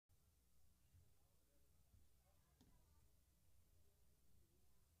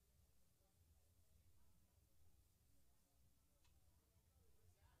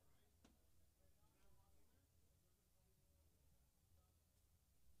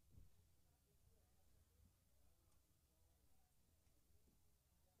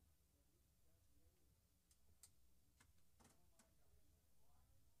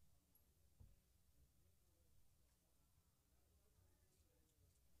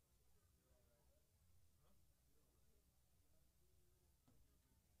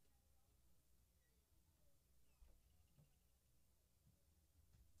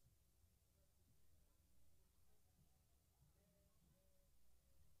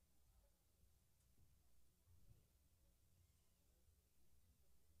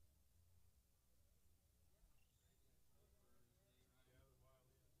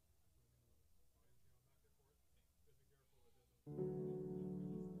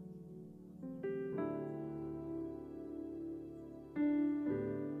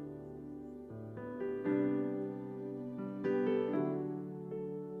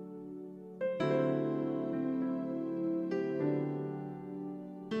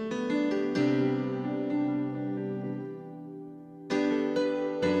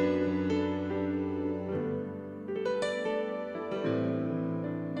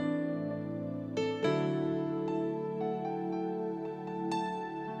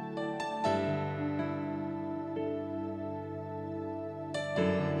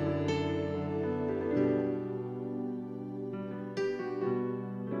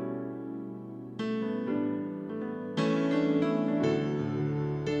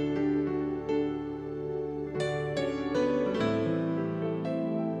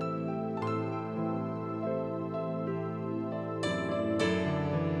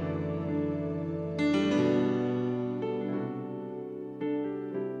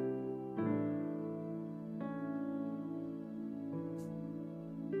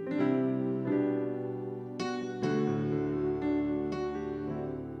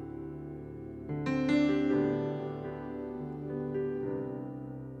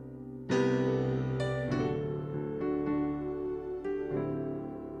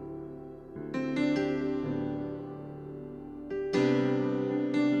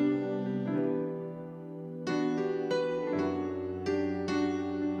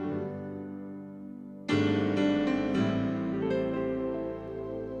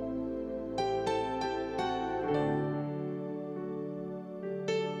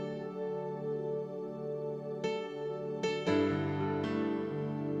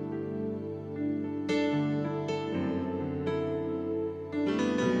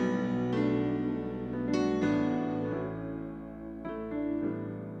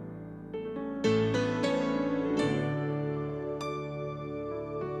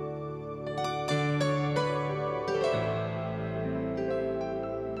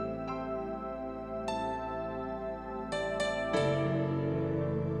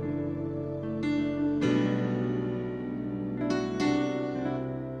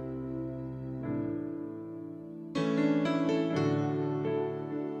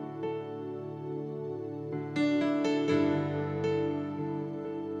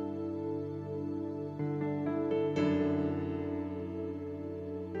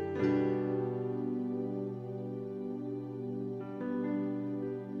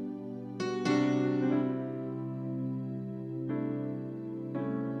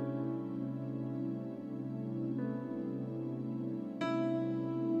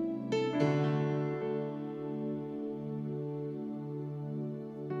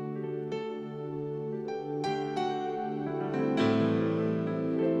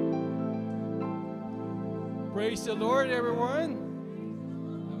Praise the Lord, everyone.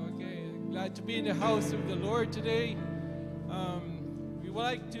 Okay, glad to be in the house of the Lord today. We would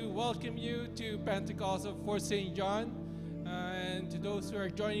like to welcome you to Pentecostal for St. John. And to those who are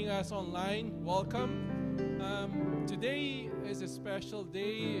joining us online, welcome. Today is a special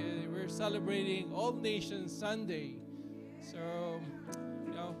day. We're celebrating All Nations Sunday. So,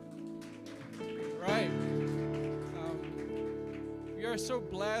 right. We are so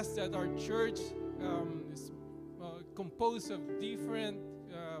blessed that our church is composed of different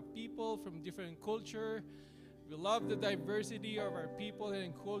people from different culture. We love the diversity of our people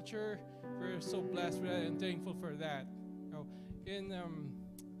and culture. We're so blessed for that and thankful for that. In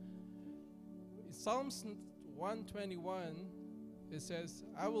Psalms 121, it says,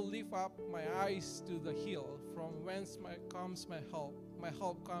 "I will lift up my eyes to the hill, from whence comes my help. My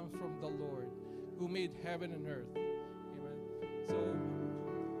help comes from the Lord, who made heaven and earth." Amen. So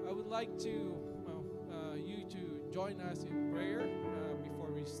I would like to you to join us in prayer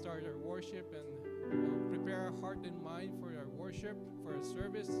before we start our worship, and prepare our heart and mind for our worship, for our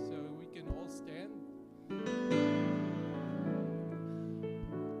service, so we can all stand.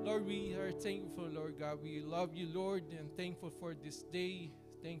 Lord, we are thankful, Lord God. We love you, Lord, and thankful for this day.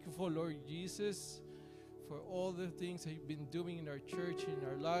 Thankful, Lord Jesus, for all the things that you've been doing in our church, in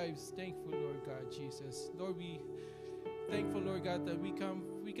our lives. Thankful, Lord God Jesus. Lord, we thankful, Lord God, that we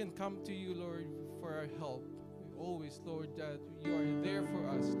can come to you, Lord, for our help. We always, Lord, that you are there for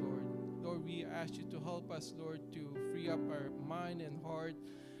us, Lord. Lord, we ask you to help us, Lord, to free up our mind and heart,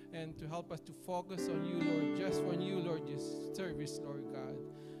 and to help us to focus on you, Lord, just on you, Lord, this service, Lord God.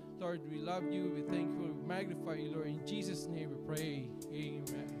 Lord, we love you, we thank you, we magnify you, Lord. In Jesus' name we pray.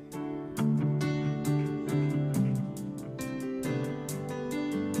 Amen.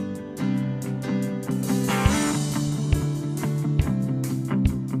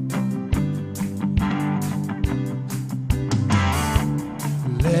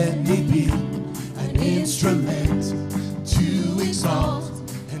 Let me be an instrument to exalt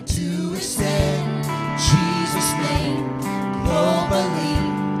and to extend Jesus' name globally.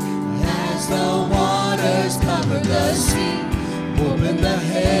 As the waters cover the sea, open the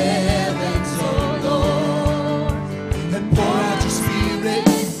heavens, oh Lord, and pour out your spirit.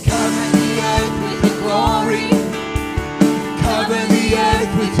 Cover the earth with your glory. Cover the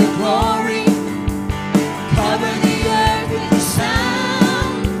earth with your glory. Cover the earth with the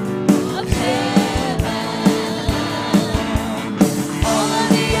sound of heaven. All of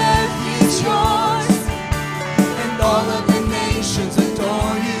the earth is yours, and all of the nations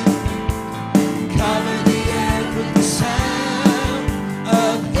adore you. Cover the earth with the sound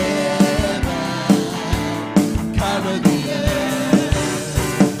of heaven. Cover the earth,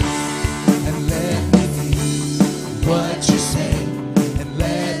 and let me be what you say, and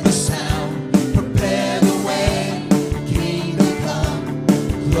let the sound prepare the way. Kingdom come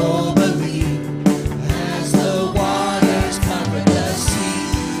globally, as the waters cover the sea.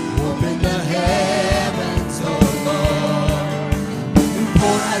 Open the heavens, oh Lord, and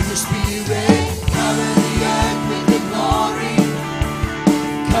pour out your spirit. Cover the earth with your glory.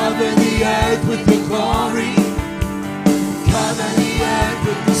 Cover the earth with your glory. Cover the earth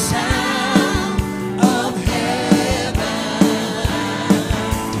with the sound of heaven.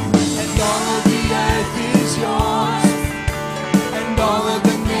 And all of the earth is yours, and all of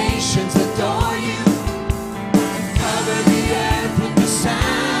the nations adore you. And cover the earth with the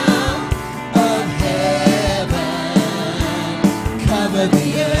sound of heaven. Cover the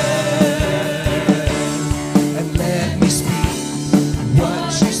earth.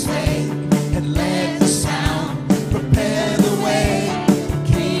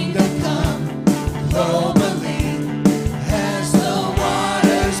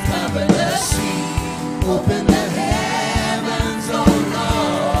 Open the heavens, oh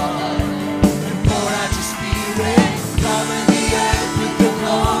Lord,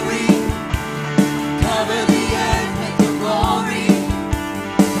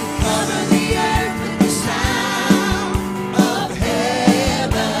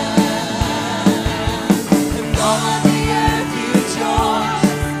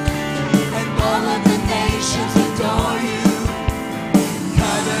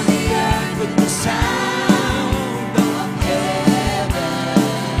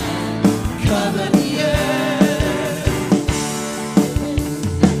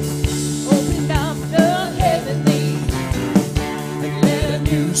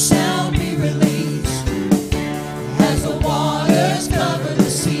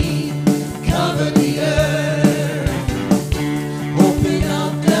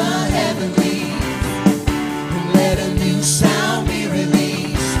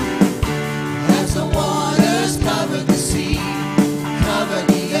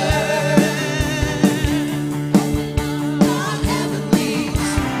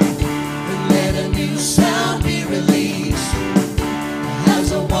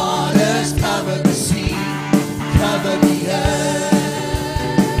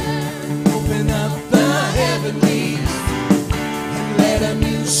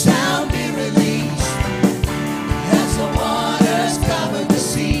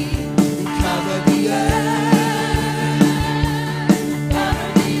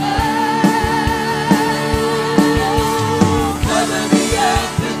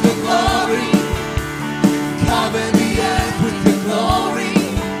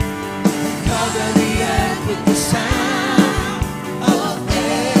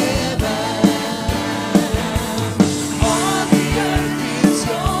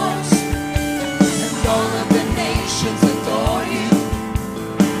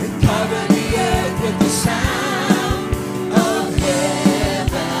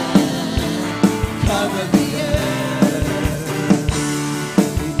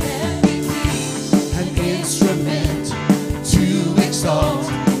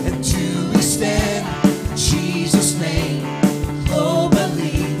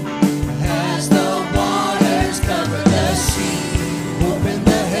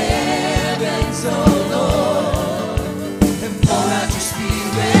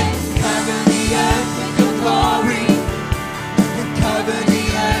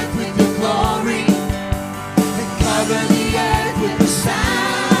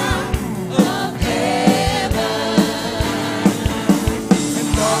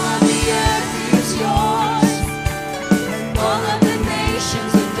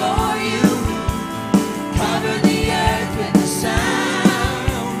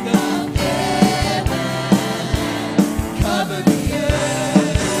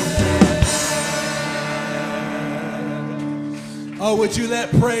 Oh, would you let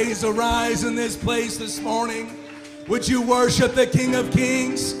praise arise in this place this morning? Would you worship the King of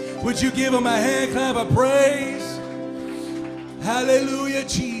Kings? Would you give him a hand clap of praise? Hallelujah,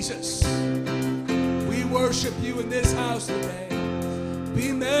 Jesus. We worship you in this house today.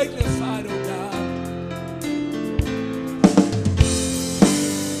 Be magnified, oh God.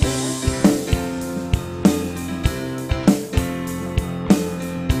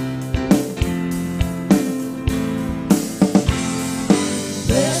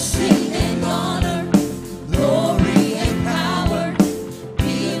 Blessing and honor, glory and power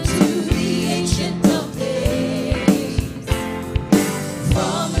be unto the Ancient of Days.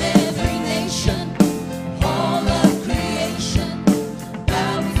 From every nation, all of creation,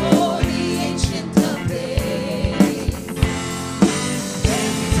 bow before the Ancient of Days.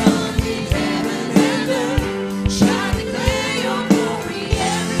 Every tongue in heaven and earth shall declare your glory.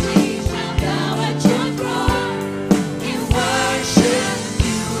 Every knee shall bow at your throne. In worship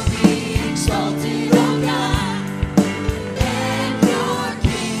you will be exalted, O God, and your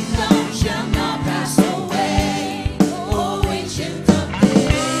kingdom shall not pass away, O Ancient of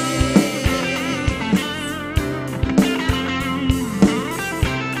Days.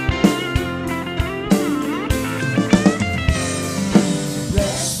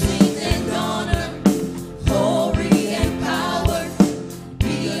 Blessing and honor, glory and power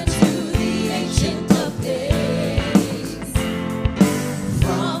be unto the Ancient of Days.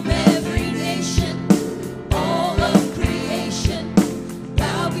 From every nation, all of creation,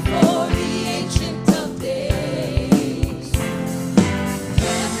 bow before the Ancient of Days.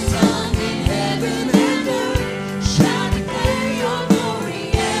 Every tongue in heaven and earth shall declare your glory.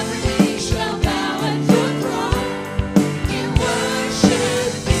 Every knee shall bow at your throne. In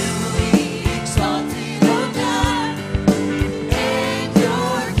worship you will be exalted, O God, and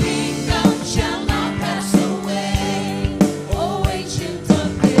your kingdom shall not pass away, O Ancient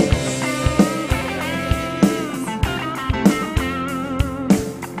of Days.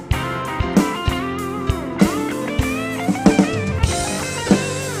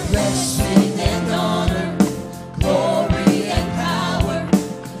 Blessing and honor, glory and power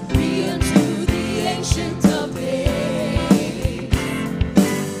be unto the Ancient of Days.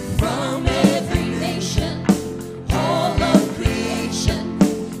 From every nation, all of creation,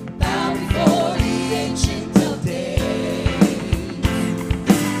 bow before the Ancient of Days.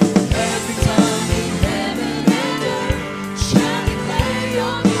 Every tongue in heaven and earth shall declare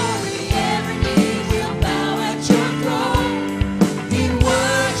your glory. Every knee will bow at your throne. In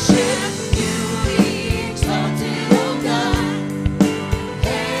worship you will be exalted, O God,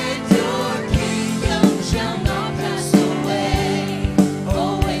 and your kingdom shall not pass away,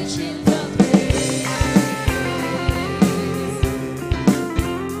 O Ancient of Days.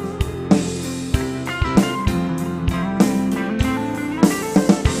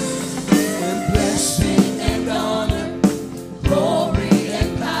 And blessing and honor, glory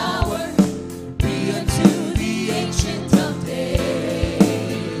and power be unto the Ancient of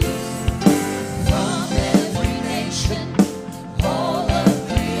Days. From every nation, all of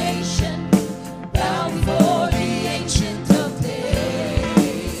creation, bow before the Ancient of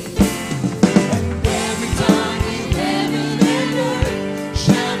Days. And every tongue in heaven and earth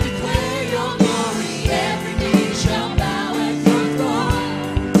shall declare your glory. Every knee shall bow at your throne.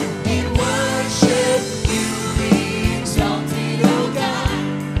 In worship you will be exalted, O God,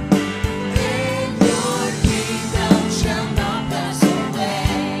 and your kingdom shall not pass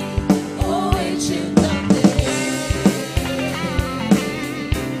away, O Ancient of Days.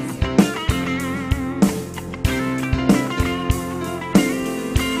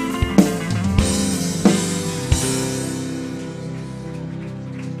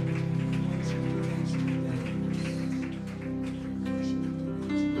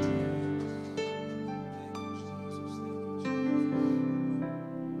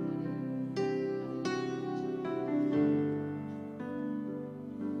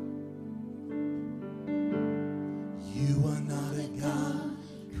 You are not a God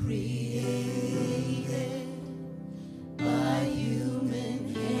Created by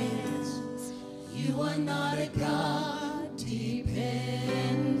human hands, you are not a God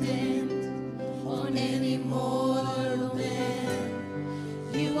dependent on any mortal man.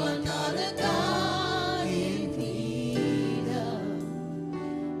 You are not a God in need of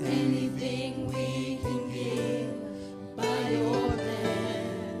anything we can give by your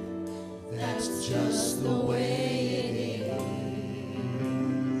hand. That's just the way it is.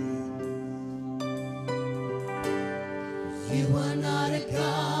 You are not a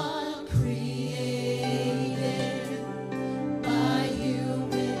God created by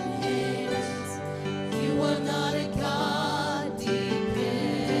human hands. You are not a God dependent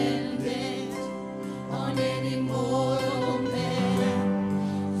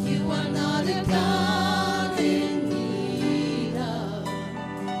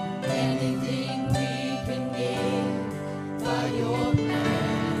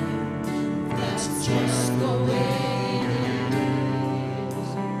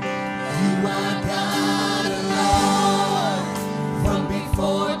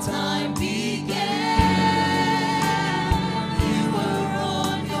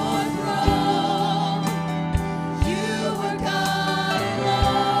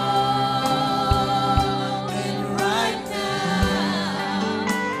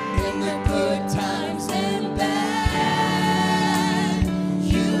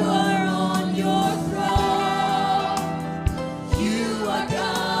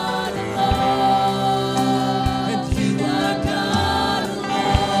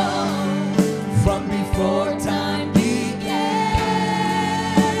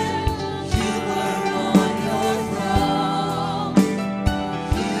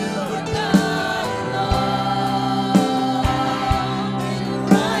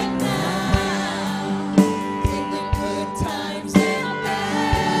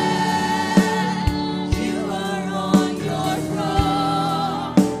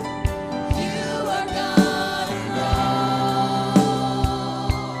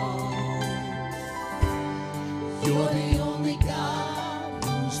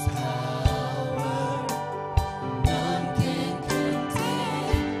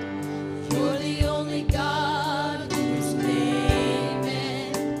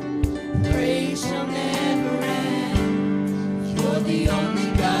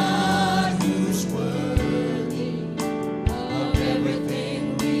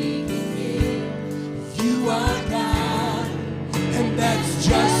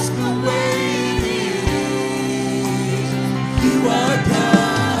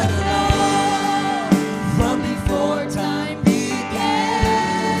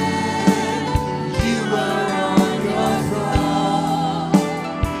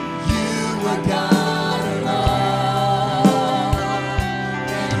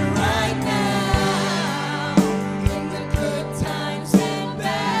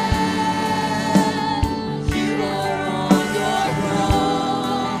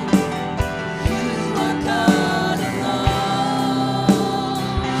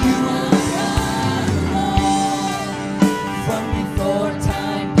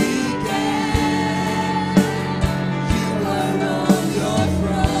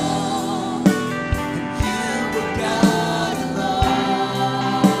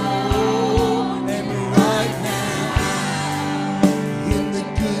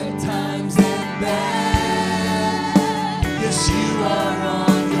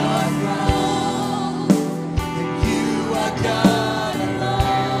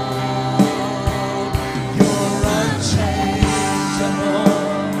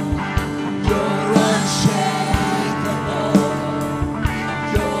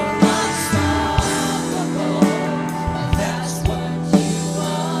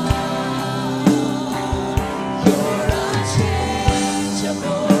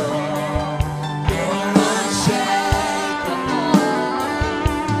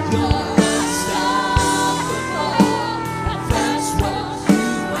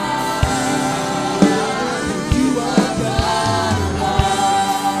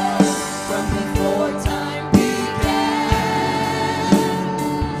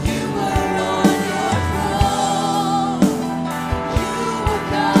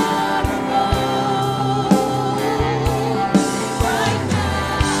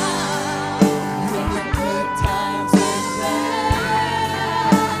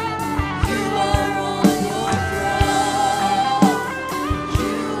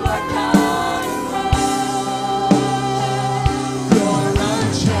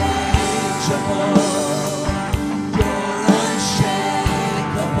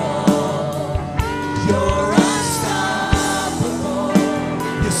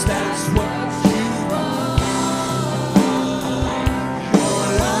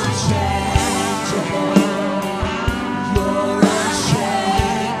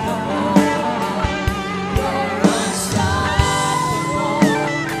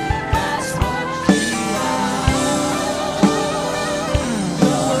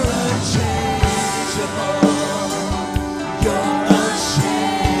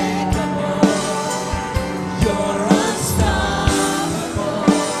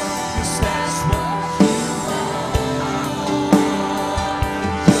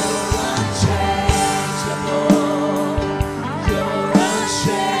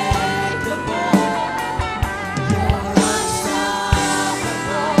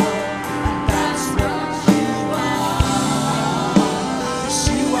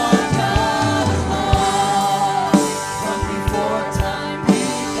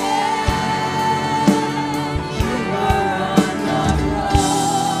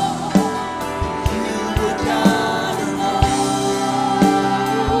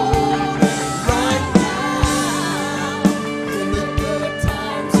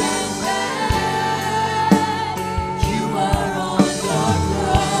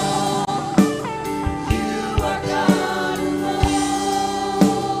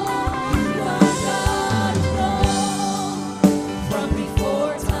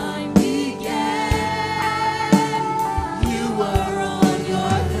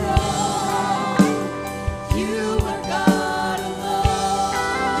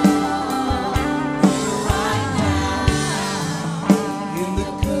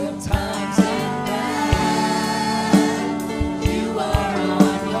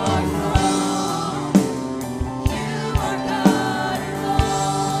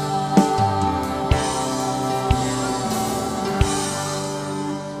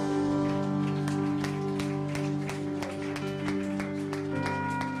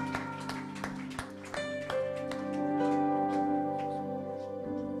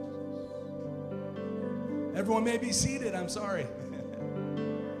Everyone may be seated. I'm sorry.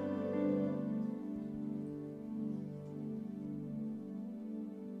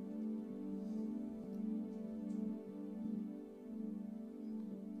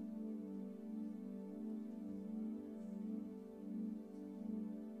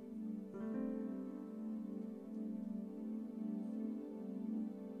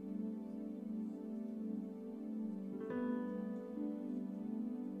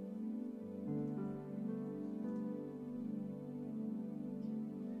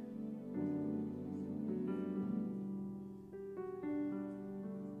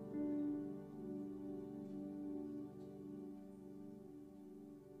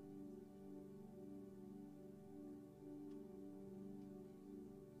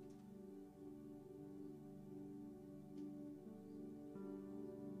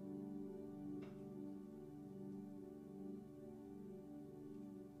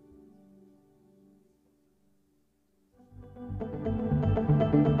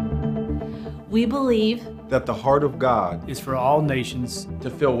 We believe that the heart of God is for all nations to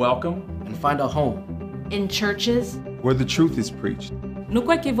feel welcome and find a home. in churches. where the truth is preached. Nous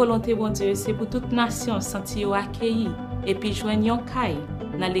croyons que volonté bon Dieu c'est pour toute nation sentir yo accueilli et puis joindre yon caille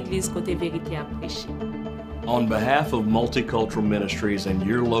dans l'église côté vérité à prêcher. On behalf of Multicultural Ministries and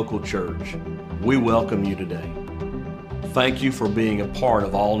your local church, we welcome you today. Thank you for being a part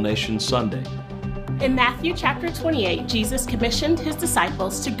of All Nations Sunday. In Matthew chapter 28, Jesus commissioned his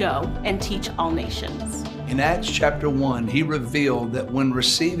disciples to go and teach all nations. In Acts chapter 1, he revealed that when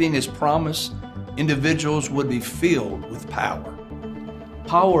receiving his promise, individuals would be filled with power.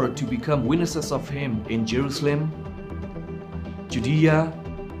 Power to become witnesses of him in Jerusalem, Judea,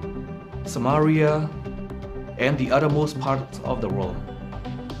 Samaria, and the uttermost parts of the world.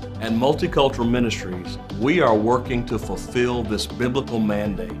 And Multicultural Ministries, we are working to fulfill this biblical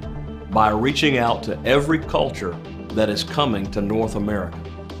mandate by reaching out to every culture that is coming to North America.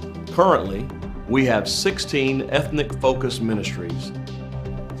 Currently, we have 16 ethnic-focused ministries,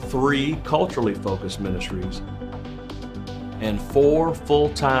 3 culturally focused ministries, and 4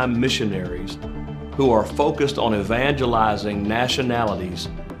 full-time missionaries who are focused on evangelizing nationalities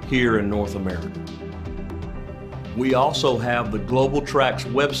here in North America. We also have the Global Tracks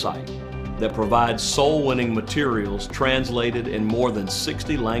website that provides soul-winning materials translated in more than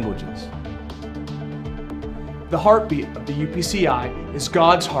 60 languages. The heartbeat of the UPCI is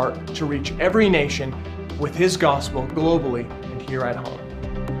God's heart to reach every nation with His gospel globally and here at home.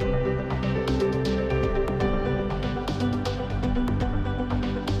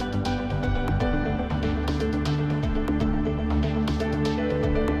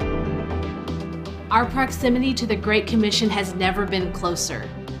 Our proximity to the Great Commission has never been closer,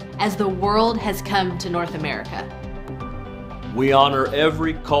 as the world has come to North America. We honor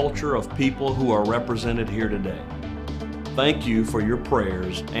every culture of people who are represented here today. Thank you for your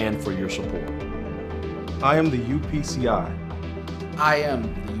prayers and for your support. I am the UPCI. I am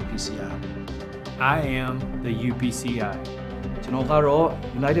the UPCI. I am the UPCI. ကျွန်တော်ကတော့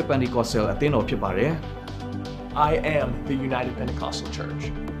United Pentecostal အသင်းတော်ဖြစ်ပါတယ် I am the United Pentecostal Church.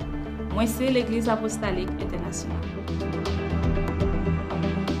 Moi c'est l'église apostolique internationale.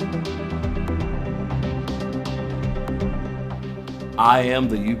 I am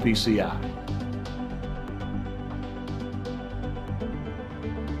the UPCI.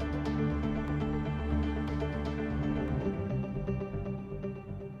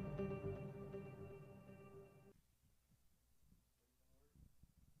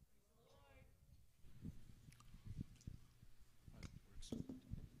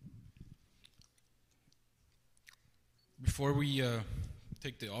 Before we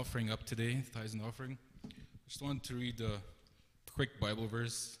take the offering up today, tithes and offering, I just wanted to read a quick Bible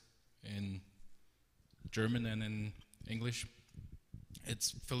verse in German and in English.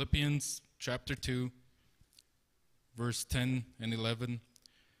 It's Philippians chapter 2, verse 10 and 11.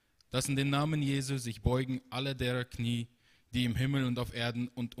 Dass in den Namen Jesu sich beugen alle derer Knie, die im Himmel und auf Erden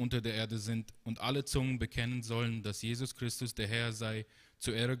und unter der Erde sind, und alle Zungen bekennen sollen, dass Jesus Christus der Herr sei,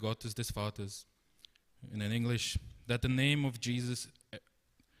 zur Ehre Gottes des Vaters. And in English, that at the name of Jesus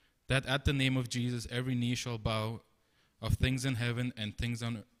every knee shall bow, of things in heaven and things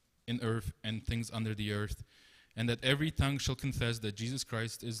in earth and things under the earth, and that every tongue shall confess that Jesus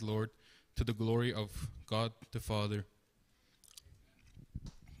Christ is Lord, to the glory of God the Father.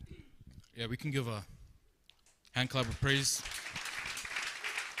 Yeah, we can give a hand clap of praise.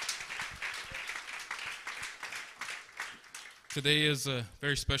 Today is a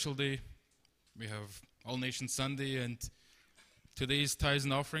very special day. We have All Nations Sunday, and today's tithes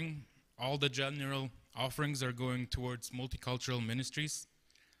and offering, all the general offerings are going towards multicultural ministries.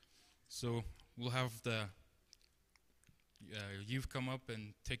 So we'll have the youth come up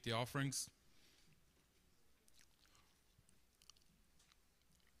and take the offerings.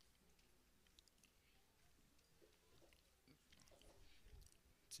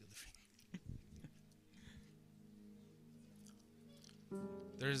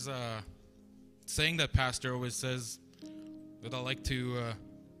 There's a saying that Pastor always says that I like to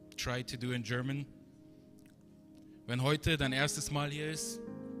try to do in German. Wenn heute dein erstes Mal hier ist,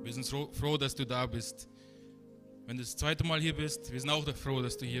 wir sind froh, dass du da bist. Wenn du das zweite Mal hier bist, wir sind auch froh,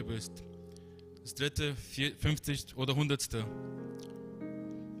 dass du hier bist. Das dritte, 50. oder 100.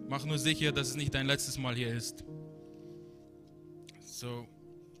 Mach nur sicher, dass es nicht dein letztes Mal hier ist. So,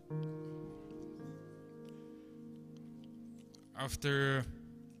 after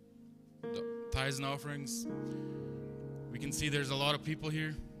the tithes and offerings, we can see there's a lot of people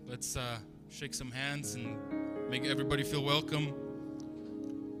here. Let's shake some hands and make everybody feel welcome.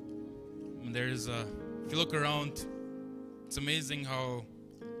 And there's, if you look around, it's amazing how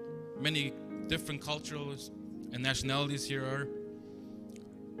many different cultures and nationalities here are.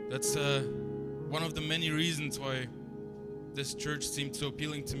 That's one of the many reasons why this church seemed so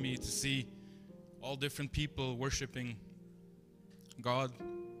appealing to me, to see all different people worshiping God.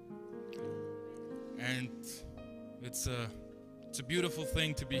 And it's a beautiful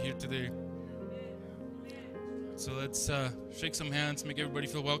thing to be here today. So let's shake some hands, make everybody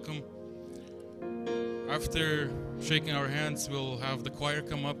feel welcome. After shaking our hands, we'll have the choir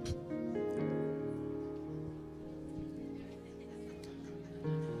come up.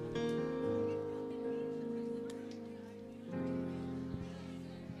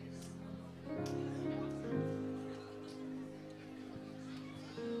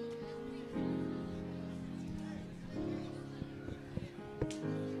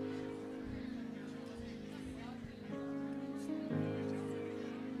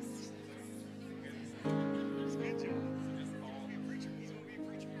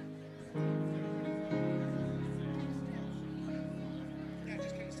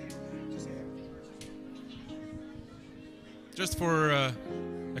 Just for a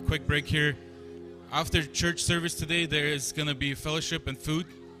quick break here, after church service today, there is going to be fellowship and food,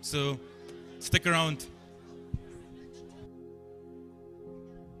 so stick around.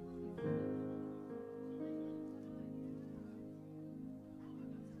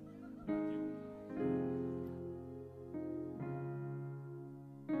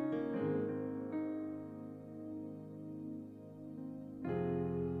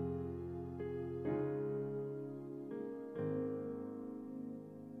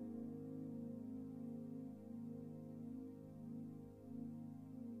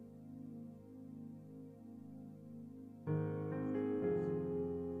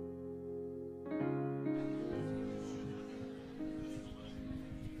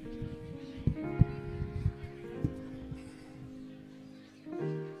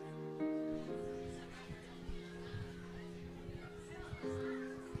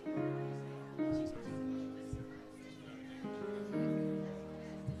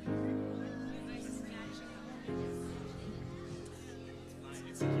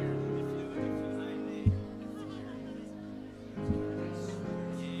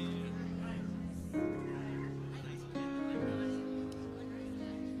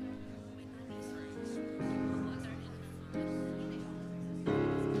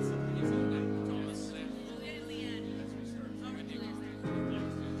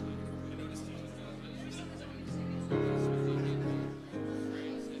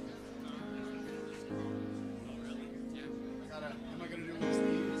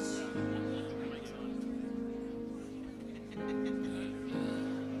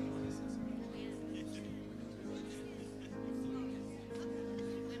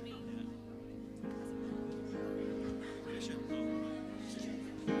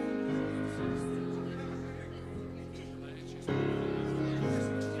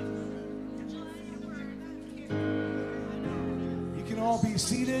 All be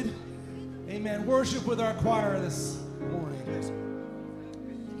seated. Amen. Worship with our choir this morning.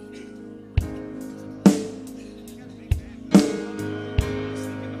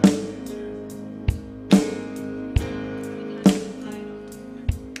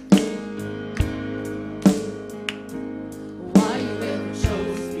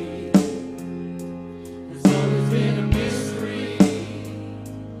 Glory of my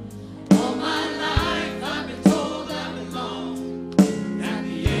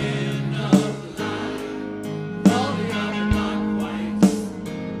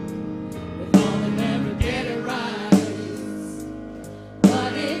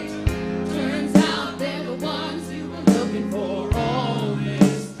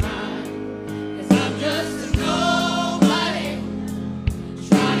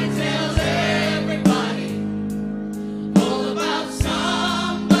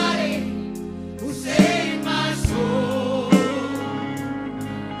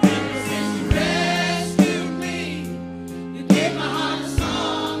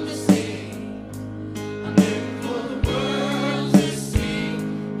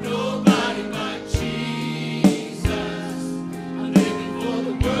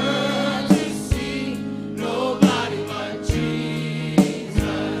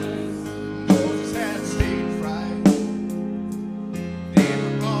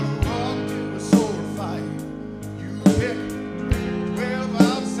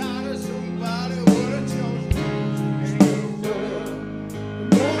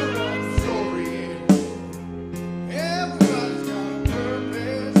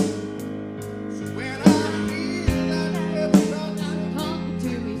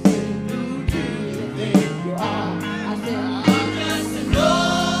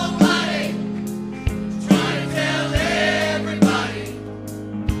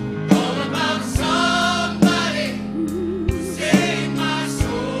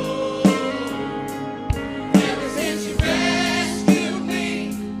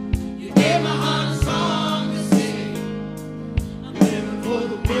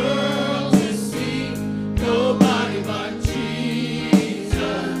world to see nobody but Jesus.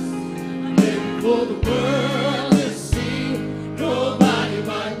 I'm living for the world to see nobody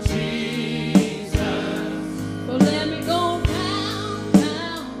but Jesus. So let me go down,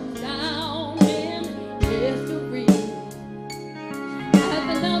 down, down in history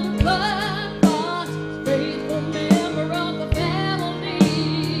as another blood-bought, faithful member of the family.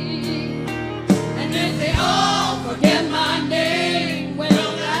 And if they all forget my name, well,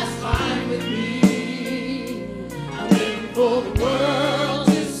 that's fine with me. I'm living for the world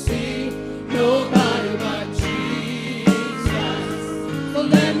to see nobody but Jesus. So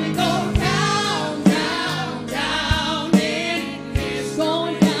let me go down, down, down in history.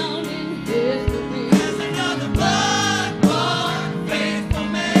 Going down in history As another blood-bought, faithful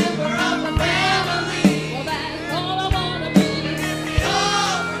member of the family. well, that's all I wanna be. If they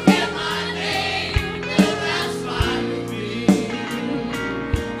all forget my name, well, that's fine with me.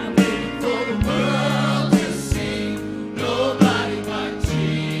 I'm living for the world to see nobody but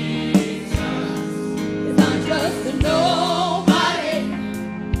Jesus. 'Cause I'm just a nobody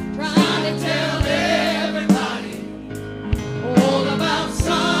trying to tell Everybody, all about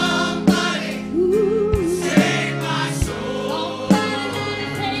somebody who save my soul. somebody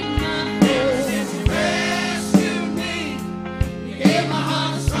take my Ever soul. since you rescued me, you gave my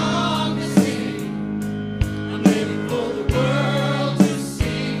heart a song to sing. I'm living for the world to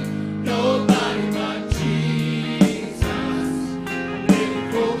see nobody but Jesus. I'm living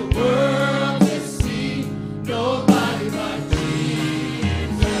for the world to see nobody but Jesus.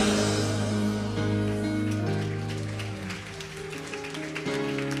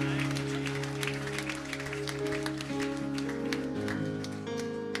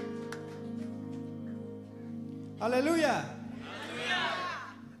 Aleluya.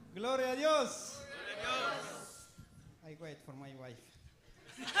 Gloria a Dios. I wait for my wife.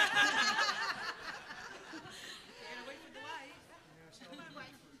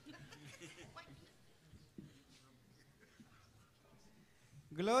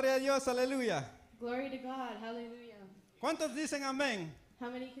 Gloria a Dios, aleluya. Glory to God, hallelujah. ¿Cuántos dicen amén? How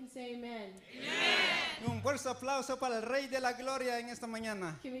many can say amen? Un fuerte aplauso para el Rey de la Gloria en esta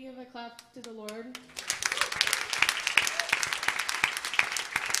mañana. Can we give a clap to the Lord?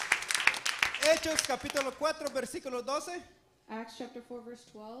 Hechos capítulo 4, versículo 12. Acts chapter 4, verse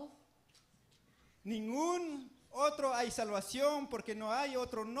 12. Ningún otro hay salvación porque no hay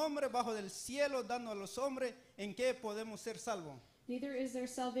otro nombre bajo del cielo dando a los hombres en que podemos ser salvos. Neither is there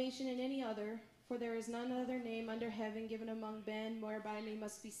salvation in any other, for there is none other name under heaven given among men whereby we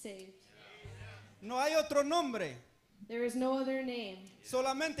must be saved. No hay otro nombre, There is no other name,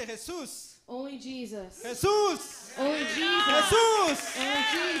 solamente Jesús. only Jesus. Jesús. Only Jesus. Jesús. Only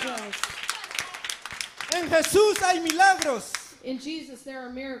Jesus. En Jesús hay milagros. In Jesus there are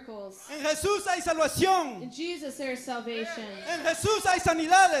miracles. En Jesús hay salvación. In Jesus there is salvation. En Jesús hay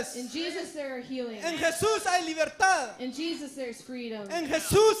sanidades. In Jesus there are healing. En Jesús hay libertad. In Jesus there's freedom. En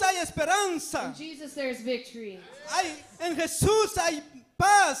Jesús hay In esperanza. Jesus there's victory. En Jesús hay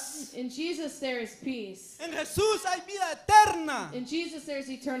paz. In Jesus there is peace. En Jesús hay vida eterna. In Jesus there's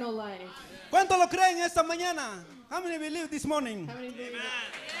eternal life. ¿Cuántos lo creen esta mañana? How many believe this morning? How many believe it?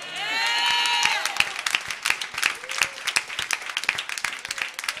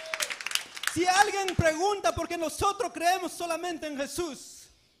 Si alguien pregunta por qué nosotros creemos solamente en Jesús,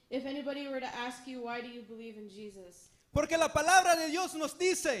 If anybody were to ask you, why do you believe in Jesus? porque la palabra de Dios nos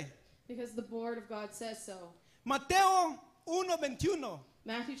dice, Because the word of God says so. Mateo 1:21,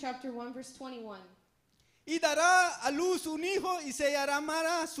 Matthew chapter 1 verse 21. y dará a luz un hijo y se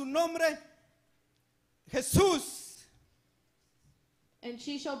llamará su nombre Jesús, And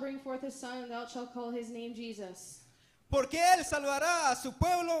she shall bring forth a son, and thou shalt call his name Jesus. porque él salvará a su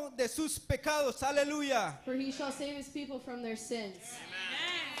pueblo de sus pecados. Aleluya. For he shall save his people from their sins.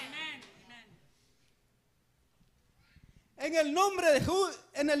 En el nombre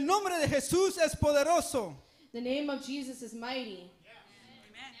de Jesús es poderoso. The name of Jesus is mighty.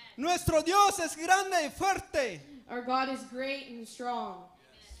 Nuestro Dios es grande y fuerte. Our God is great and strong.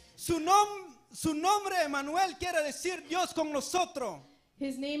 Su nombre Emmanuel quiere decir Dios con nosotros.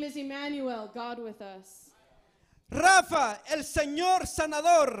 His name is Emmanuel, God with us. Rafa, el Señor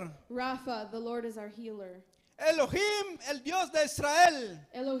sanador. Rapha, the Lord is our healer. Elohim, el Dios de Israel.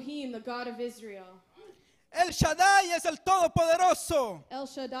 Elohim, the God of Israel. El Shaddai es el Todopoderoso. El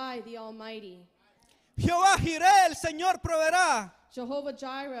Shaddai, the Almighty. Jehová Jireh, el Señor proveerá. Jehovah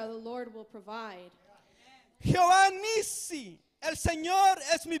Jireh, the Lord will provide. Jehová Nisi, el Señor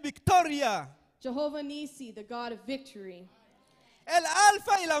es mi victoria. Jehovah Nisi, the God of victory. El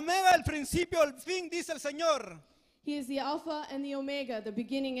Alfa y la Omega, el principio, el fin, dice el Señor. He is the Alpha and the Omega, the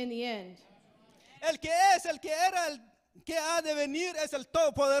beginning and the end. El que es, el que era, el que ha de venir es el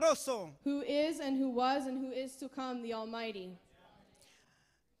Todopoderoso. Who is and who was and who is to come, the Almighty.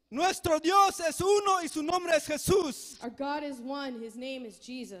 Nuestro Dios es uno y su nombre es Jesús. Our God is one, his name is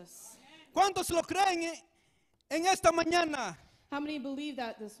Jesus. ¿Cuántos lo creen en esta mañana? How many believe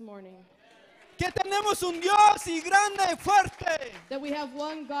that this morning? Que tenemos un Dios y grande y fuerte. That we have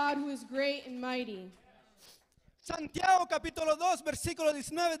one God who is great and mighty. Santiago capítulo 2 versículo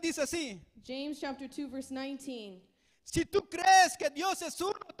 19 dice así. James chapter 2 verse 19. Si tú crees que Dios es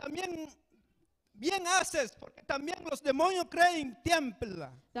uno, también bien haces, porque también los demonios creen, tiembla.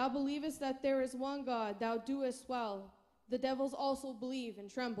 Thou believest that there is one God, thou doest well. The devils also believe and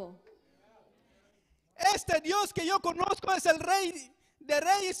tremble. Este Dios que yo conozco es el Rey de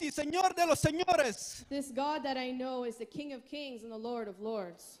reyes y Señor de los señores. This God that I know is the King of kings and the Lord of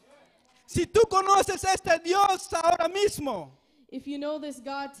lords. Si tú conoces este Dios ahora mismo, if you know this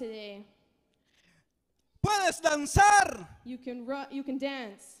God today, puedes danzar, you can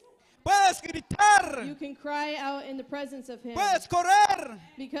dance, puedes gritar, you can cry out in the presence of him, puedes correr,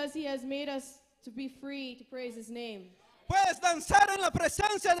 because he has made us to be free to praise his name. Puedes danzar en la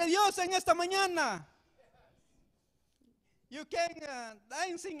presencia de Dios en esta mañana. You can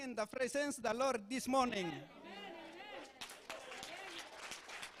dancing in the presence of the Lord this morning.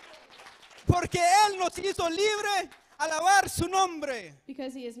 Porque Él nos hizo libre a alabar su nombre.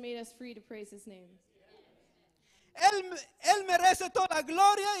 Because he has made us free to praise his name. Él merece toda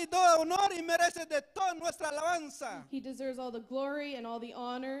gloria y todo honor y merece de toda nuestra alabanza. He deserves all the glory and all the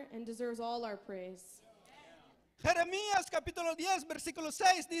honor and deserves all our praise. Jeremías capítulo 10 versículo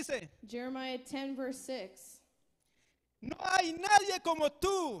 6 dice. Jeremiah 10 verse 6. No hay nadie como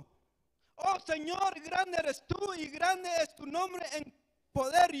tú. Oh Señor, grande eres tú y grande es tu nombre en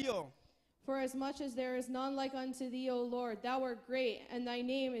poderío. For as much as there is none like unto thee, O Lord, thou art great, and thy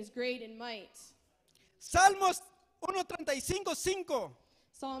name is great in might. Salmos 135:5.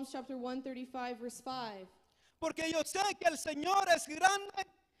 Psalms chapter 135 verse 5. Porque yo sé que el Señor es grande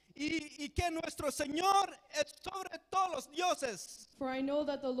y que nuestro Señor es sobre todos los dioses. For I know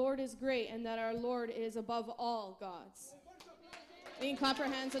that the Lord is great and that our Lord is above all gods. We can clap our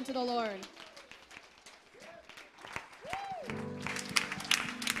hands unto the Lord.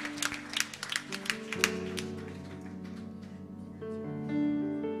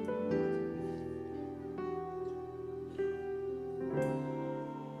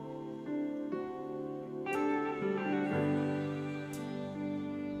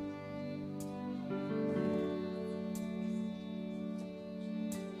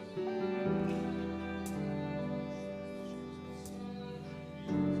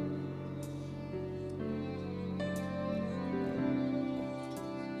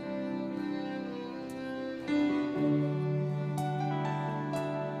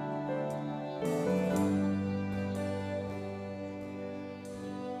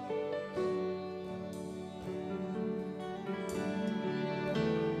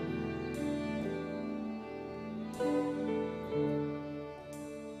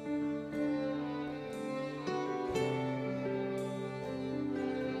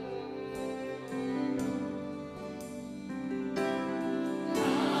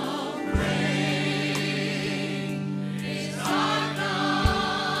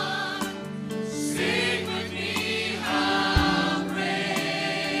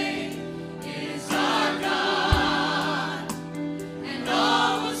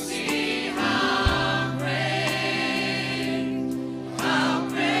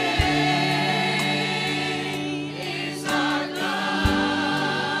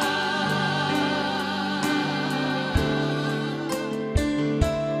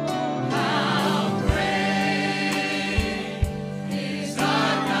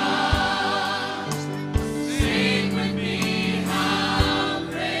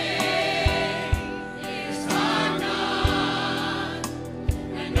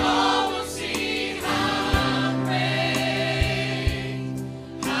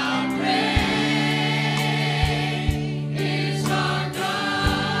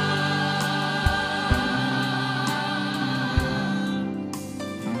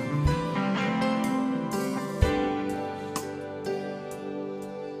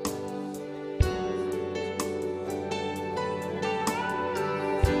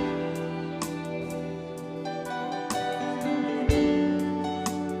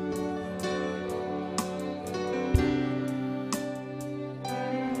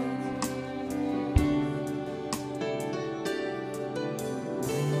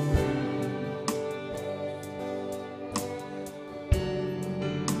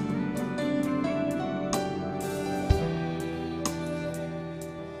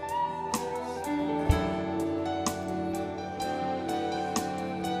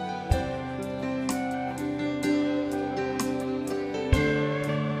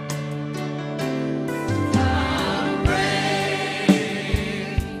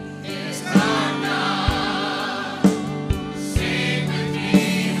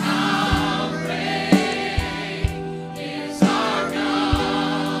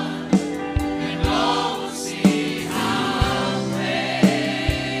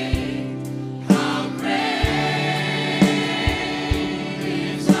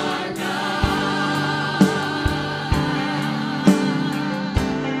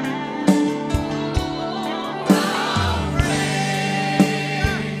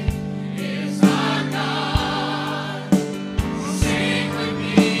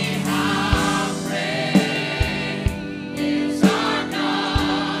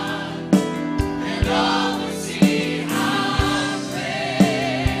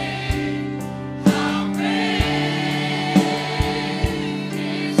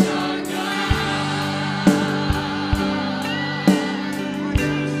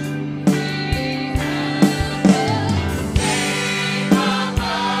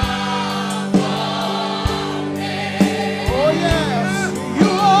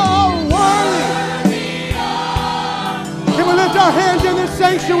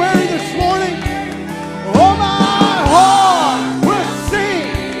 sanctuary this morning. Oh, my heart will sing.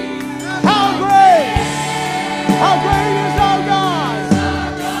 How great is our God.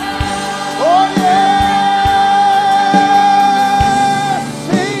 Oh, yes,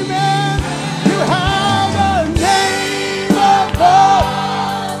 amen. You have a name above.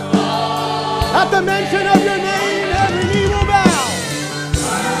 At the mention of your name, every knee will bow.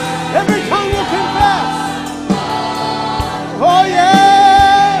 Every tongue will confess. Oh,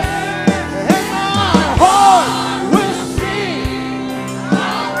 yes. And my heart will sing.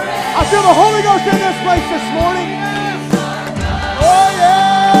 I feel the Holy Ghost in this place this morning. Oh,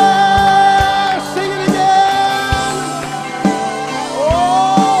 yes. Sing it again.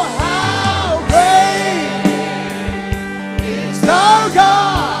 Oh, how great is our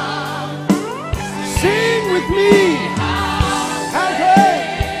God. Sing with me. How great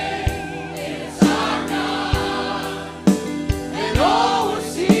is our God. And all will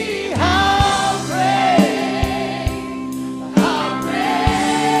see how great.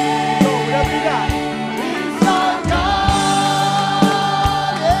 So whatever you got. Is our God.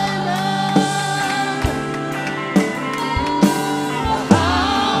 Amen.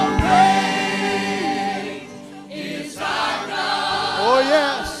 How great is our God. Oh,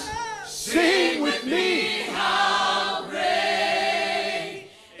 yes. Sing with me. How great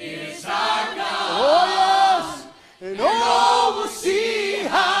is our God. Oh, yes. And all will see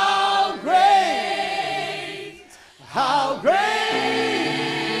how great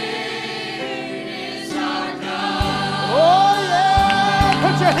is our God. Oh, yeah.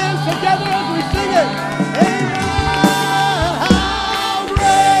 Put your hands together as we sing it. Amen. How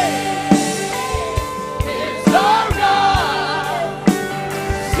great is our God.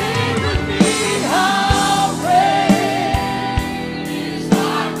 Sing with me, how great is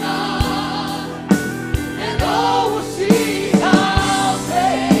our God. And all will see how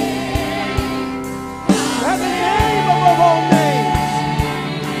great. You have the name above all names.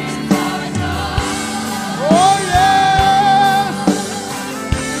 Oh, yes.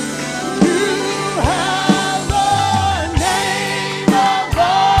 You have the name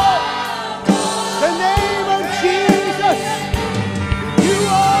above the name of Jesus. You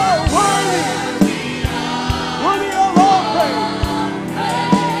are worthy of all praise.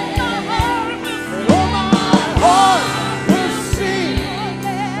 And oh, my heart will sing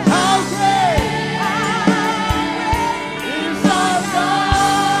how great is our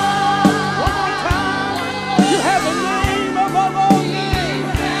God. One more time. You have the name above all names.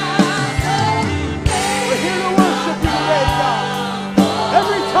 We're here to worship you today, God.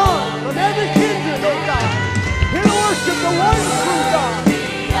 Every tongue, from every kindred, oh God. Here to worship the one true God.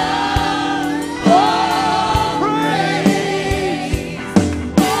 Oh, praise.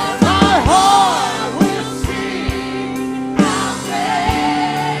 My heart will sing how great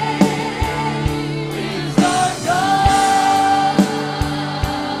is our God.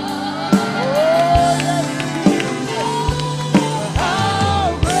 Oh, yes, Jesus. How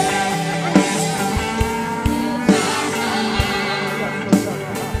great is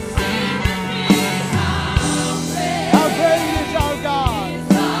how great is our God.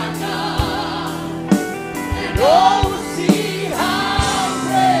 And all will see how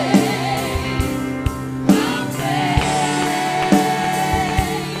great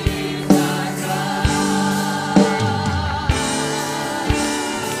is our God.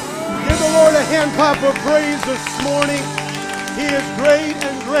 Give the Lord a hand clap of praise this morning. He is great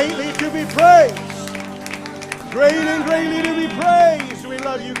and greatly to be praised. Great and greatly to be praised. We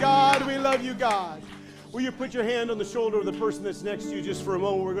love you, God. We love you, God. Will you put your hand on the shoulder of the person that's next to you just for a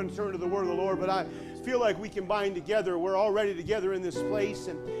moment? We're going to turn to the word of the Lord, but I feel like we can bind together. We're already together in this place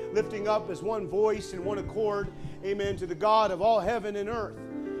and lifting up as one voice and one accord, amen, to the God of all heaven and earth.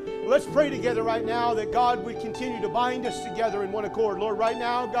 Let's pray together right now that God would continue to bind us together in one accord. Lord, right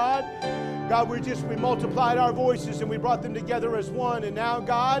now, God, we multiplied our voices and we brought them together as one. And now,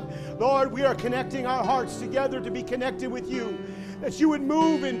 God, Lord, we are connecting our hearts together to be connected with you. That you would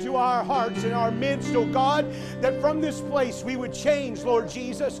move into our hearts and our midst, oh God, that from this place we would change, Lord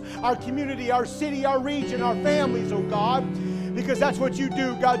Jesus, our community, our city, our region, our families, oh God, because that's what you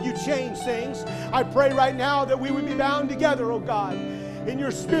do, God. You change things. I pray right now that we would be bound together, oh God, in your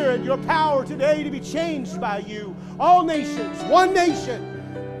spirit, your power today to be changed by you. All nations, one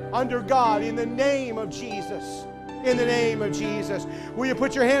nation under God, in the name of Jesus. In the name of Jesus. Will you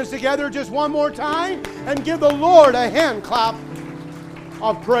put your hands together just one more time and give the Lord a hand clap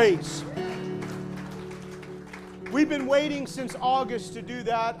of praise. We've been waiting since August to do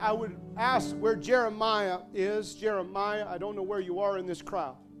that. I would ask where Jeremiah is. Jeremiah, I don't know where you are in this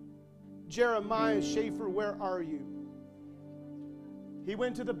crowd. Jeremiah Schaefer, where are you? He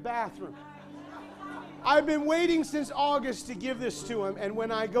went to the bathroom. I've been waiting since August to give this to him, and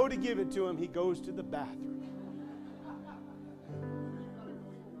when I go to give it to him, he goes to the bathroom.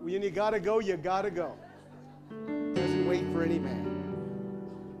 When you gotta go, you gotta go. Doesn't wait for any man.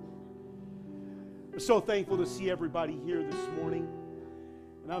 I'm so thankful to see everybody here this morning.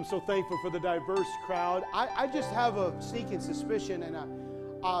 And I'm so thankful for the diverse crowd. I just have a sneaking suspicion and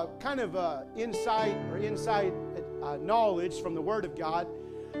a kind of inside knowledge from the Word of God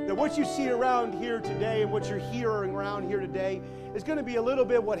that what you see around here today and what you're hearing around here today is going to be a little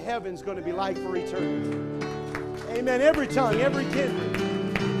bit what heaven's going to be like for eternity. Amen. Every tongue, every kindred,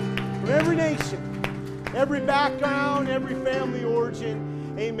 from every nation, every background, every family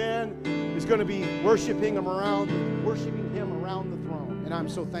origin, amen, is going to be worshiping Him around the throne. And I'm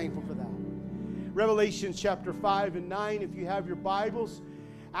so thankful for that. Revelation chapter 5 and 9, if you have your Bibles,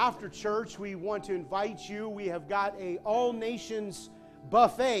 after church, we want to invite you. We have got a all nations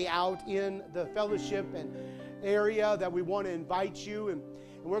buffet out in the fellowship and area that we want to invite you. And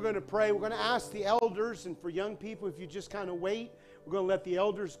we're going to pray. We're going to ask the elders, and for young people, if you just kind of wait, we're going to let the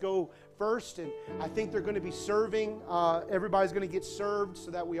elders go first. And I think they're going to be serving. Everybody's going to get served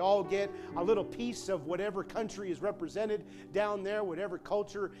so that we all get a little piece of whatever country is represented down there, whatever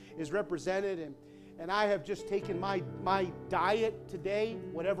culture is represented. And I have just taken my diet today,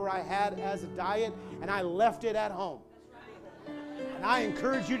 whatever I had as a diet, and I left it at home. And I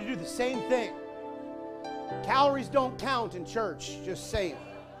encourage you to do the same thing. Calories don't count in church, just saying.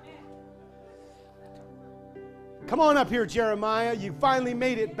 Come on up here, Jeremiah. You finally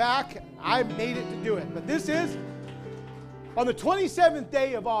made it back. I made it to do it. But this is, on the 27th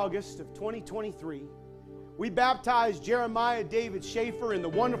day of August of 2023, we baptized Jeremiah David Schaefer in the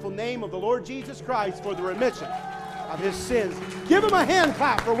wonderful name of the Lord Jesus Christ for the remission of his sins. Give him a hand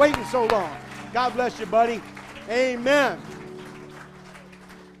clap for waiting so long. God bless you, buddy. Amen.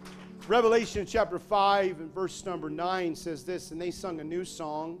 Revelation chapter 5 and verse number 9 says this, and they sung a new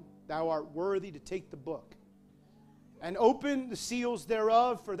song, Thou art worthy to take the book and open the seals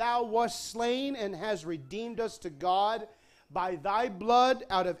thereof, for thou wast slain and hast redeemed us to God by thy blood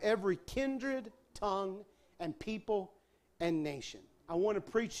out of every kindred, tongue, and people and nation. I want to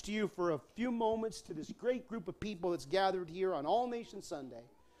preach to you for a few moments to this great group of people that's gathered here on All Nations Sunday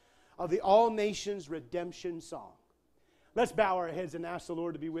of the All Nations Redemption Song. Let's bow our heads and ask the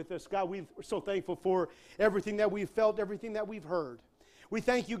Lord to be with us. God, we're so thankful for everything that we've felt, everything that we've heard. We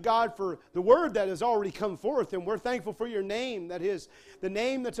thank you, God, for the word that has already come forth, and we're thankful for your name, that is the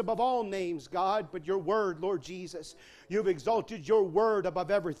name that's above all names, God, but your word, Lord Jesus. You've exalted your word above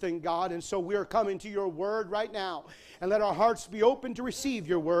everything, God, and so we're coming to your word right now. And let our hearts be open to receive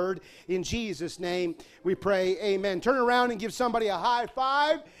your word. In Jesus' name we pray, amen. Turn around and give somebody a high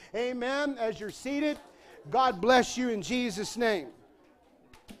five, amen, as you're seated. God bless you in Jesus' name.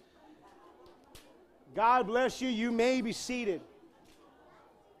 God bless you. You may be seated.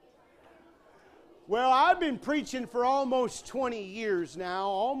 Well, I've been preaching for almost 20 years now.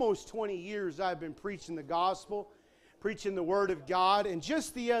 Almost 20 years I've been preaching the gospel, preaching the Word of God. And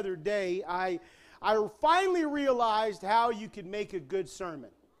just the other day, I finally realized how you could make a good sermon.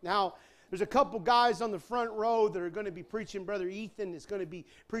 Now, there's a couple guys on the front row that are going to be preaching. Brother Ethan is going to be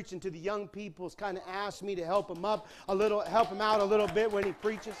preaching to the young people. He's kind of asked me to help him out a little bit when he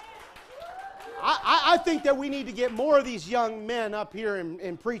preaches. I think that we need to get more of these young men up here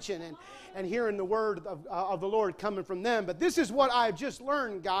and preaching and hearing the word of the Lord coming from them. But this is what I've just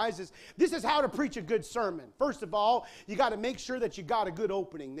learned, guys, this is how to preach a good sermon. First of all, you got to make sure that you got a good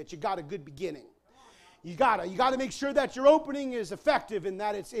opening, that you got a good beginning. You got to make sure that your opening is effective and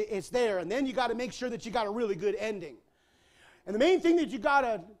that it's there. And then you got to make sure that you got a really good ending. And the main thing that you got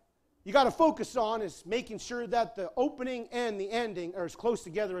to focus on is making sure that the opening and the ending are as close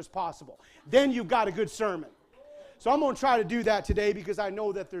together as possible. Then you've got a good sermon. So I'm going to try to do that today because I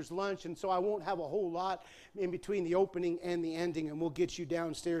know that there's lunch, and so I won't have a whole lot in between the opening and the ending, and we'll get you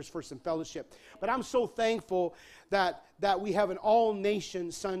downstairs for some fellowship. But I'm so thankful that we have an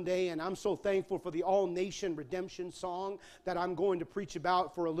all-nation Sunday, and I'm so thankful for the all-nation redemption song that I'm going to preach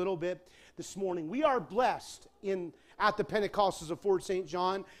about for a little bit this morning. We are blessed at the Pentecostals of Fort St.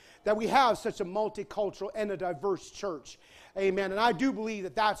 John that we have such a multicultural and a diverse church. Amen. And I do believe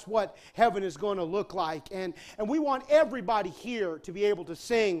that that's what heaven is going to look like. And we want everybody here to be able to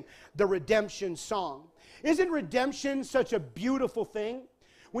sing the redemption song. Isn't redemption such a beautiful thing?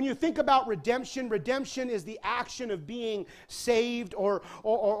 When you think about redemption, redemption is the action of being saved or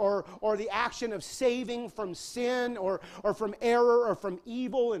the action of saving from sin or from error or from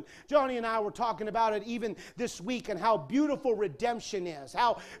evil. And Johnny and I were talking about it even this week and how beautiful redemption is.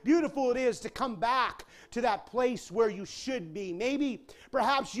 How beautiful it is to come back to that place where you should be. Maybe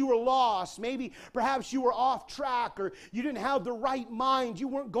perhaps you were lost. Maybe perhaps you were off track or you didn't have the right mind. You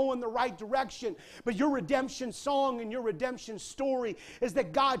weren't going the right direction. But your redemption song and your redemption story is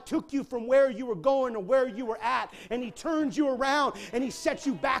that God took you from where you were going to where you were at, and He turned you around and He set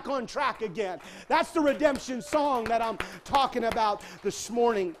you back on track again. That's the redemption song that I'm talking about this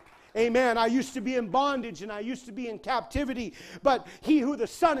morning. Amen. I used to be in bondage and I used to be in captivity, but he who the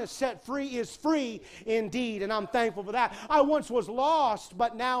Son has set free is free indeed, and I'm thankful for that. I once was lost,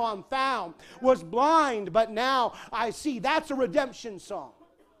 but now I'm found. Was blind, but now I see. That's a redemption song.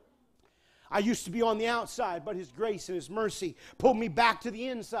 I used to be on the outside, but His grace and His mercy pulled me back to the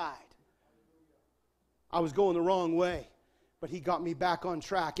inside. I was going the wrong way, but He got me back on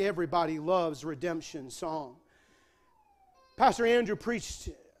track. Everybody loves redemption song. Pastor Andrew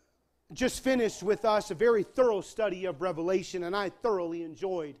just finished with us a very thorough study of Revelation, and I thoroughly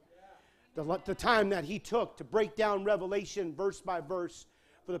enjoyed the time that he took to break down Revelation verse by verse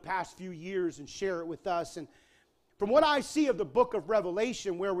for the past few years and share it with us. And from what I see of the book of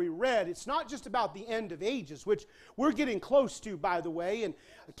Revelation where we read, it's not just about the end of ages, which we're getting close to, by the way, and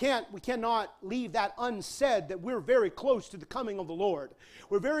we cannot leave that unsaid that we're very close to the coming of the Lord.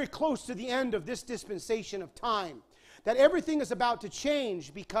 We're very close to the end of this dispensation of time. That everything is about to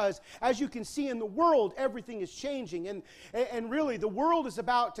change because, as you can see in the world, everything is changing. And really, the world is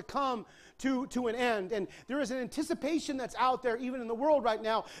about to come to an end. And there is an anticipation that's out there, even in the world right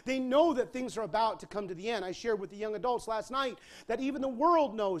now. They know that things are about to come to the end. I shared with the young adults last night that even the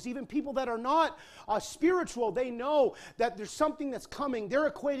world knows, even people that are not spiritual, they know that there's something that's coming. They're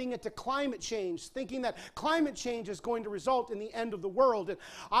equating it to climate change, thinking that climate change is going to result in the end of the world. And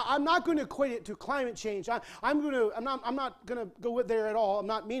I'm not going to equate it to climate change. I'm not going to go there at all. I'm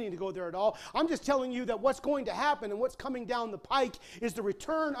not meaning to go there at all. I'm just telling you that what's going to happen and what's coming down the pike is the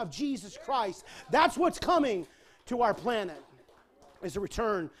return of Jesus Christ. That's what's coming to our planet, is the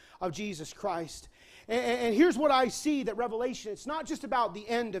return of Jesus Christ. And here's what I see, that Revelation, it's not just about the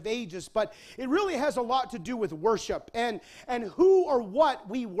end of ages, but it really has a lot to do with worship and who or what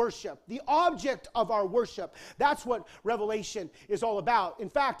we worship, the object of our worship. That's what Revelation is all about. In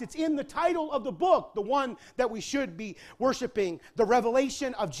fact, it's in the title of the book, the one that we should be worshiping, the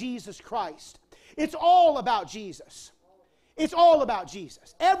revelation of Jesus Christ. It's all about Jesus. It's all about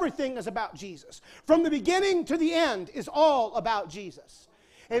Jesus. Everything is about Jesus. From the beginning to the end is all about Jesus.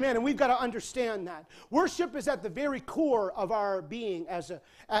 Amen. And we've got to understand that. Worship is at the very core of our being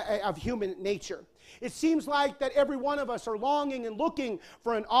of human nature. It seems like that every one of us are longing and looking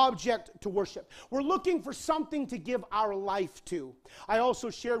for an object to worship. We're looking for something to give our life to. I also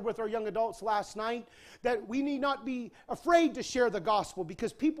shared with our young adults last night that we need not be afraid to share the gospel,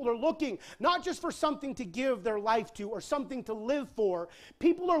 because people are looking not just for something to give their life to or something to live for.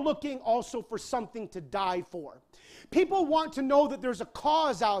 People are looking also for something to die for. People want to know that there's a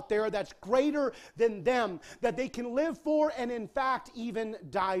cause out there that's greater than them, that they can live for and in fact even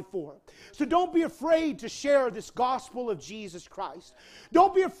die for. So don't be afraid to share this gospel of Jesus Christ.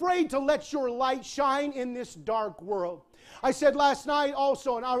 Don't be afraid to let your light shine in this dark world. I said last night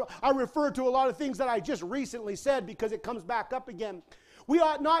also, and I refer to a lot of things that I just recently said because it comes back up again. We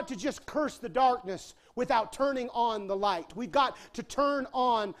ought not to just curse the darkness without turning on the light. We've got to turn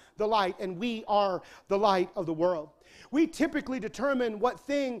on the light, and we are the light of the world. We typically determine what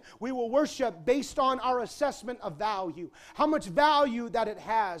thing we will worship based on our assessment of value, how much value that it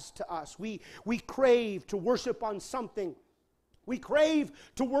has to us. We crave to worship on something. We crave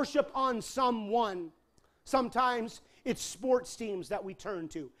to worship on someone. Sometimes it's sports teams that we turn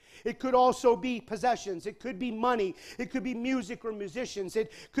to. It could also be possessions. It could be money. It could be music or musicians.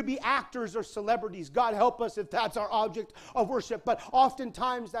 It could be actors or celebrities. God help us if that's our object of worship. But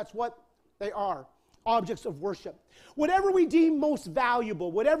oftentimes that's what they are, objects of worship. Whatever we deem most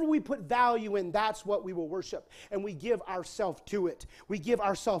valuable, whatever we put value in, that's what we will worship. And we give ourselves to it. We give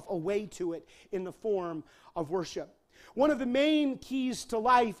ourselves away to it in the form of worship. One of the main keys to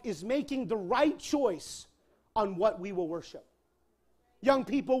life is making the right choice on what we will worship. Young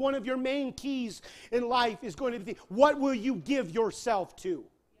people, one of your main keys in life is going to be, what will you give yourself to?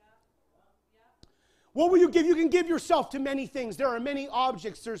 What will you give? You can give yourself to many things. There are many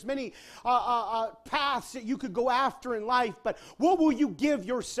objects. There's many paths that you could go after in life. But what will you give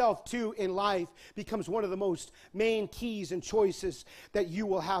yourself to in life becomes one of the most main keys and choices that you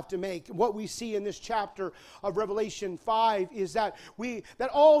will have to make. What we see in this chapter of Revelation 5 is that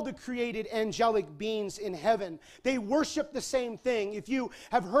all the created angelic beings in heaven, they worship the same thing. If you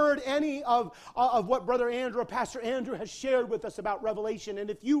have heard any of what Brother Andrew or Pastor Andrew has shared with us about Revelation, and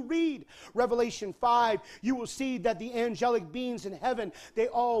if you read Revelation 5, you will see that the angelic beings in heaven, they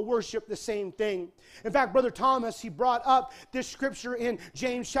all worship the same thing. In fact, Brother Thomas, he brought up this scripture in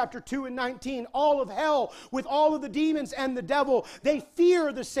James chapter 2 and 19. All of hell, with all of the demons and the devil, they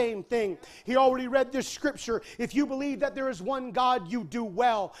fear the same thing. He already read this scripture. If you believe that there is one God, you do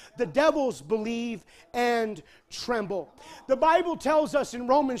well. The devils believe and tremble. The Bible tells us in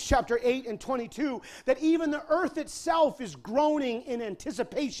Romans chapter 8 and 22 that even the earth itself is groaning in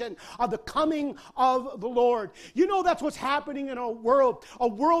anticipation of the coming of the Lord. You know, that's what's happening in our world, a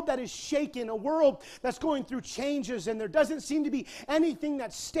world that is shaken, a world that's going through changes, and there doesn't seem to be anything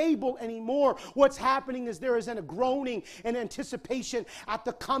that's stable anymore. What's happening is there is a groaning in anticipation at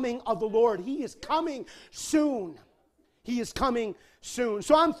the coming of the Lord. He is coming soon. He is coming soon.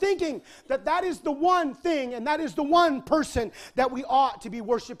 So I'm thinking that that is the one thing, and that is the one person that we ought to be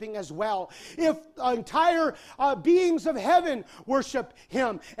worshiping as well. If entire beings of heaven worship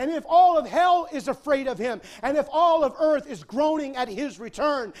Him, and if all of hell is afraid of Him, and if all of earth is groaning at His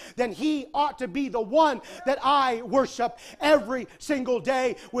return, then He ought to be the one that I worship every single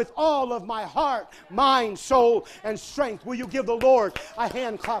day with all of my heart, mind, soul, and strength. Will you give the Lord a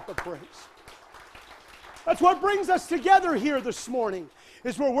hand clap of praise? That's what brings us together here this morning,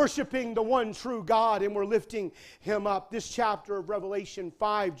 is we're worshiping the one true God and we're lifting Him up. This chapter of Revelation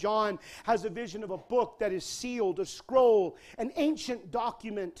 5, John has a vision of a book that is sealed, a scroll, an ancient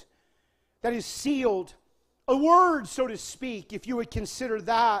document that is sealed, a word, so to speak, if you would consider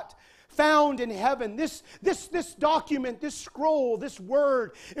that, found in heaven. This document, this scroll, this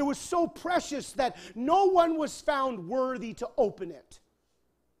word, it was so precious that no one was found worthy to open it,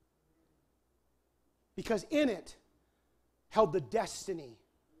 because in it held the destiny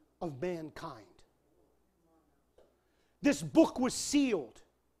of mankind. This book was sealed.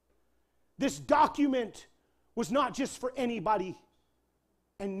 This document was not just for anybody,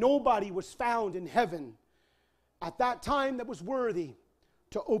 and nobody was found in heaven at that time that was worthy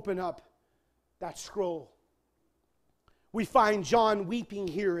to open up that scroll. We find John weeping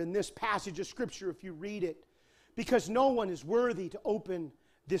here in this passage of Scripture if you read it, because no one is worthy to open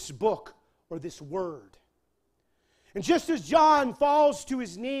this book or this word. And just as John falls to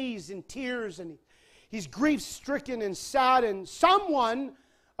his knees in tears and he's grief-stricken and saddened, someone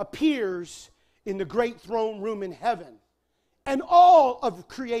appears in the great throne room in heaven, and all of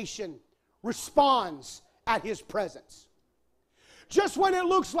creation responds at His presence. Just when it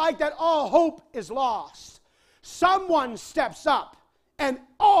looks like that all hope is lost, someone steps up and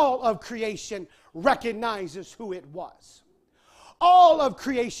all of creation recognizes who it was. All of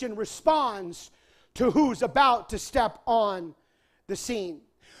creation responds to who's about to step on the scene.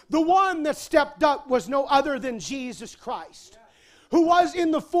 The one that stepped up was no other than Jesus Christ, who was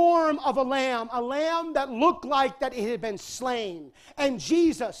in the form of a lamb that looked like that it had been slain. And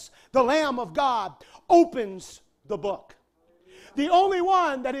Jesus, the Lamb of God, opens the book. The only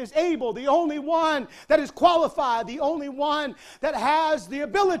one that is able, the only one that is qualified, the only one that has the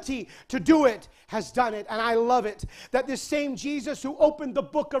ability to do it, has done it. And I love it that this same Jesus who opened the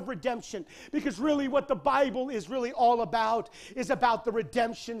book of redemption, because really what the Bible is really all about is about the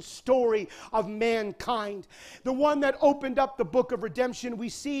redemption story of mankind. The one that opened up the book of redemption, we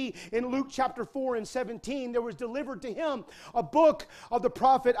see in Luke chapter 4 and 17, there was delivered to Him a book of the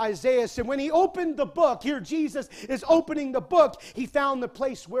prophet Isaiah. And when He opened the book, here Jesus is opening the book, He found the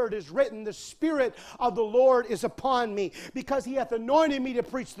place where it is written, "The Spirit of the Lord is upon me, because He hath anointed me to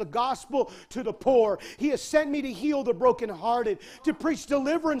preach the gospel to the poor. He has sent me to heal the brokenhearted, to preach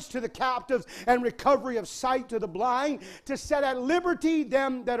deliverance to the captives and recovery of sight to the blind, to set at liberty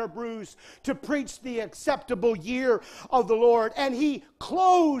them that are bruised, to preach the acceptable year of the Lord." And He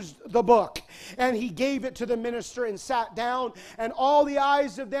closed the book and He gave it to the minister and sat down, and all the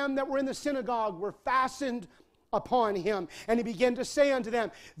eyes of them that were in the synagogue were fastened upon Him. And He began to say unto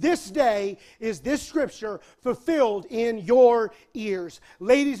them, "This day is this scripture fulfilled in your ears."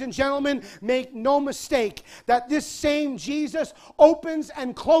 Ladies and gentlemen, make no mistake that this same Jesus opens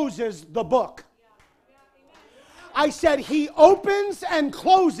and closes the book. I said He opens and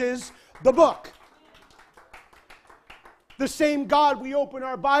closes the book. The same God we open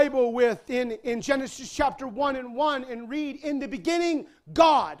our Bible with in Genesis chapter 1 and 1 and read, "In the beginning,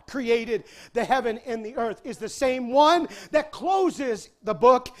 God created the heaven and the earth, is the same one that closes the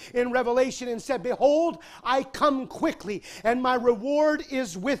book in Revelation and said, behold, I come quickly, and my reward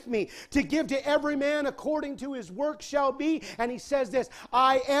is with me, to give to every man according to his work shall be. And he says this,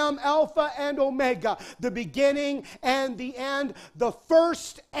 I am Alpha and Omega, the beginning and the end, the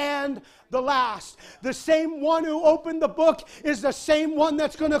first and the last. The same one who opened the book is the same one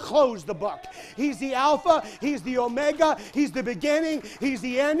that's going to close the book. He's the Alpha, He's the Omega, He's the beginning, He's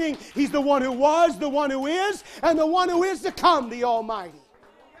the ending, He's the one who was, the one who is, and the one who is to come, the Almighty.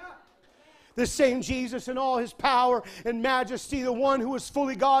 The same Jesus in all His power and majesty, the one who is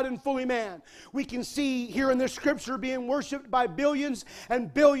fully God and fully man. We can see here in this scripture being worshipped by billions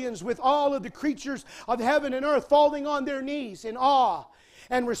and billions, with all of the creatures of heaven and earth falling on their knees in awe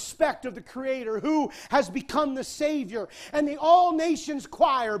and respect of the Creator who has become the Savior. And the all nations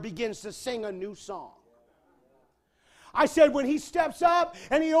choir begins to sing a new song. I said when He steps up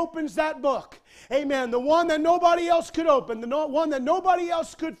and He opens that book, amen, the one that nobody else could open, the one that nobody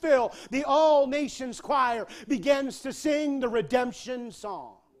else could fill, the all nations choir begins to sing the redemption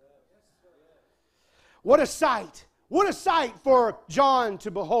song. What a sight. What a sight for John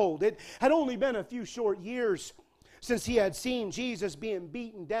to behold. It had only been a few short years since he had seen Jesus being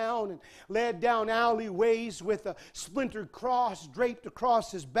beaten down and led down alleyways with a splintered cross draped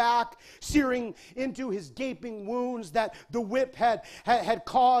across His back, searing into His gaping wounds that the whip had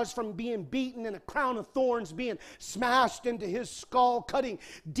caused from being beaten, and a crown of thorns being smashed into His skull, cutting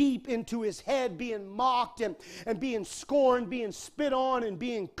deep into His head, being mocked and being scorned, being spit on and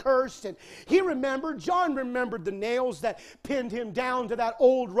being cursed. And John remembered the nails that pinned Him down to that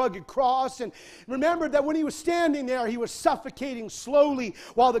old rugged cross, and remembered that when He was standing there, He was suffocating slowly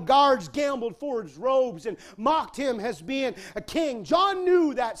while the guards gambled for His robes and mocked Him as being a king. John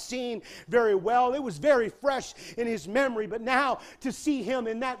knew that scene very well. It was very fresh in his memory. But now to see him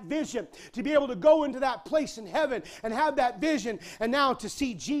in that vision, to be able to go into that place in heaven and have that vision, and now to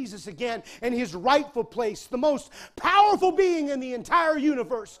see Jesus again in His rightful place, the most powerful being in the entire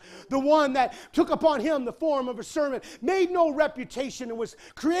universe, the one that took upon Him the form of a servant, made no reputation, and was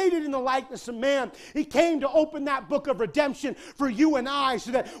created in the likeness of man. He came to open that book of redemption for you and I, so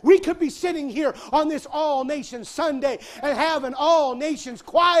that we could be sitting here on this All Nations Sunday and have an All Nations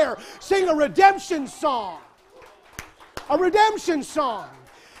choir sing a redemption song. A redemption song.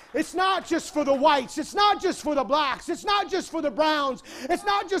 It's not just for the whites. It's not just for the blacks. It's not just for the browns. It's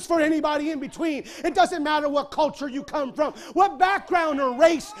not just for anybody in between. It doesn't matter what culture you come from, what background or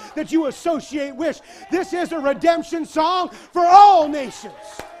race that you associate with. This is a redemption song for all nations.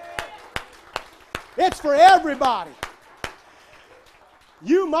 It's for everybody.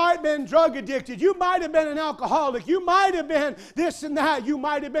 You might have been drug addicted. You might have been an alcoholic. You might have been this and that. You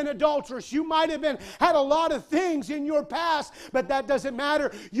might have been adulterous. You might have had a lot of things in your past, but that doesn't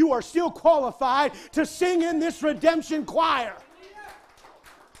matter. You are still qualified to sing in this redemption choir.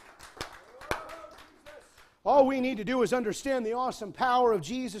 All we need to do is understand the awesome power of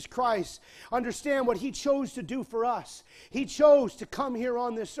Jesus Christ. Understand what He chose to do for us. He chose to come here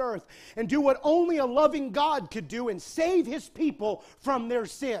on this earth and do what only a loving God could do, and save His people from their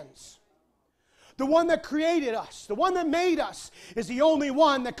sins. The one that created us, the one that made us, is the only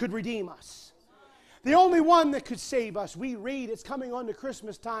one that could redeem us. The only one that could save us. We read, it's coming on to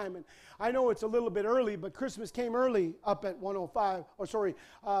Christmas time, and I know it's a little bit early, but Christmas came early up at 105, or sorry,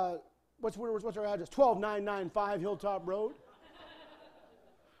 what's our address? 12995 Hilltop Road.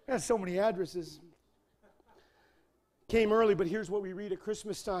 That's so many addresses. Came early, but here's what we read at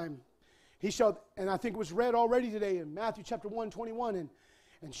Christmas time. He shall, and I think it was read already today in Matthew chapter 1:21,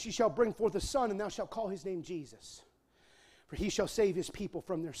 and she shall bring forth a son, and thou shalt call his name Jesus. For he shall save his people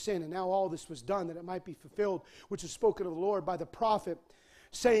from their sin. And now all this was done that it might be fulfilled, which is spoken of the Lord by the prophet,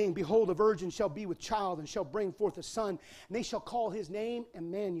 saying, behold, a virgin shall be with child, and shall bring forth a son, and they shall call his name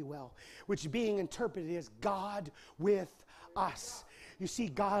Emmanuel, which being interpreted as God with us. You see,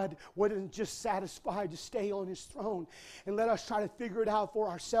 God wasn't just satisfied to stay on His throne and let us try to figure it out for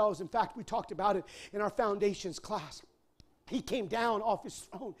ourselves. In fact, we talked about it in our foundations class. He came down off His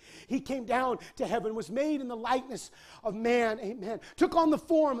throne. He came down to heaven, was made in the likeness of man, amen. Took on the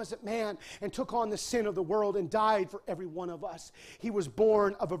form as a man and took on the sin of the world and died for every one of us. He was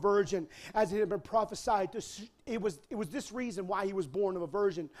born of a virgin, as it had been prophesied. It was this reason why He was born of a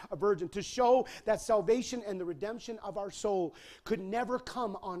virgin, to show that salvation and the redemption of our soul could never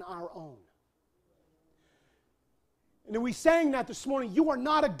come on our own. And we sang that this morning. You are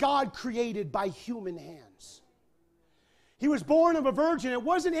not a God created by human hands. He was born of a virgin. It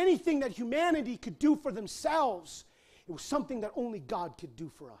wasn't anything that humanity could do for themselves. It was something that only God could do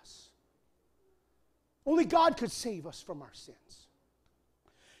for us. Only God could save us from our sins.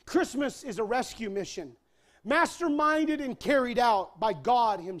 Christmas is a rescue mission, masterminded and carried out by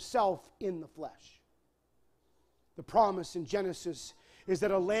God Himself in the flesh. The promise in Genesis is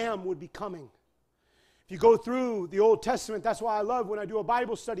that a lamb would be coming. If you go through the Old Testament, that's why I love when I do a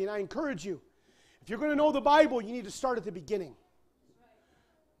Bible study, and I encourage you. If you're going to know the Bible, you need to start at the beginning.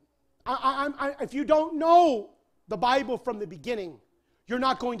 If you don't know the Bible from the beginning, you're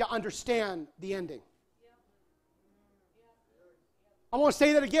not going to understand the ending. I want to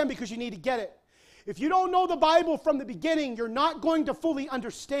say that again because you need to get it. If you don't know the Bible from the beginning, you're not going to fully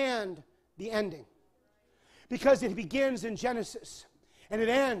understand the ending. Because it begins in Genesis and it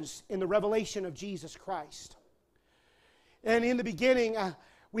ends in the revelation of Jesus Christ. And in the beginning,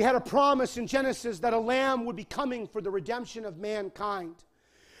 we had a promise in Genesis that a lamb would be coming for the redemption of mankind.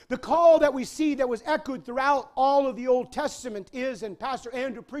 The call that we see that was echoed throughout all of the Old Testament is, and Pastor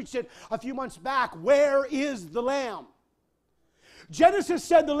Andrew preached it a few months back, where is the lamb? Genesis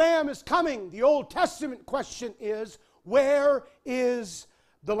said the lamb is coming. The Old Testament question is, where is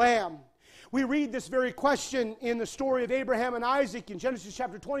the lamb? We read this very question in the story of Abraham and Isaac in Genesis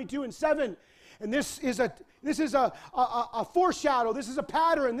chapter 22 and 7. And this is a foreshadow. This is a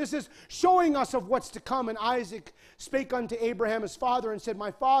pattern. This is showing us of what's to come. And Isaac spake unto Abraham his father and said, My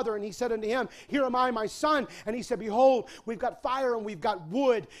father. And he said unto him, Here am I, my son. And he said, Behold, we've got fire and we've got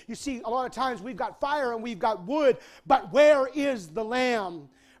wood. You see, a lot of times we've got fire and we've got wood. But where is the lamb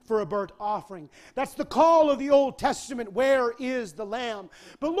for a burnt offering? That's the call of the Old Testament. Where is the lamb?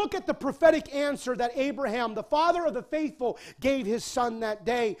 But look at the prophetic answer that Abraham, the father of the faithful, gave his son that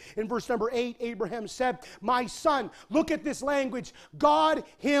day. In verse number 8, Abraham said, My son. Look at this language. God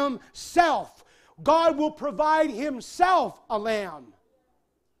Himself. God will provide Himself a lamb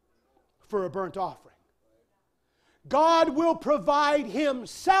for a burnt offering. God will provide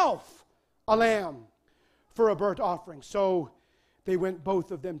Himself a lamb for a burnt offering. So they went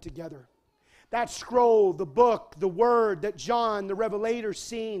both of them together. That scroll, the book, the word that John, the Revelator,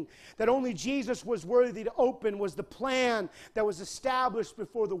 seen, that only Jesus was worthy to open, was the plan that was established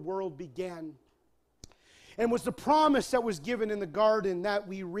before the world began. And was the promise that was given in the garden that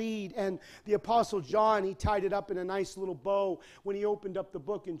we read. And the Apostle John, he tied it up in a nice little bow when he opened up the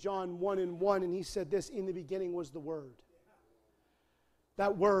book in John 1:1. And he said this, In the beginning was the Word.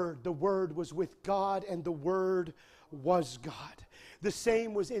 That Word, the Word was with God, and the Word was God. The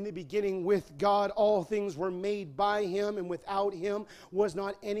same was in the beginning with God. All things were made by Him, and without Him was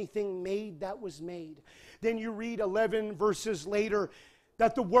not anything made that was made. Then you read 11 verses later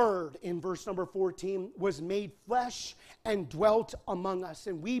that the Word, in verse number 14, was made flesh and dwelt among us.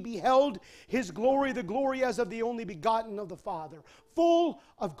 And we beheld His glory, the glory as of the only begotten of the Father, full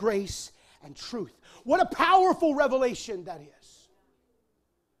of grace and truth. What a powerful revelation that is.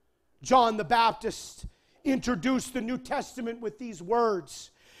 John the Baptist introduced the New Testament with these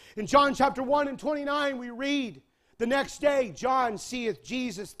words. In John chapter 1 and 29 we read, The next day John seeth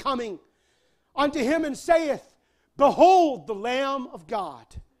Jesus coming unto him and saith, Behold the Lamb of God,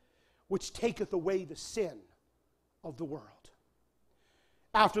 which taketh away the sin of the world.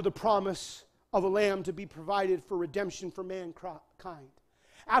 After the promise of a lamb to be provided for redemption for mankind,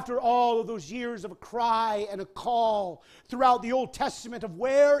 after all of those years of a cry and a call throughout the Old Testament of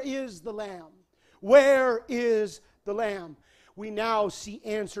where is the Lamb? Where is the Lamb? We now see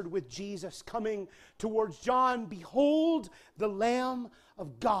answered with Jesus coming towards John. Behold the Lamb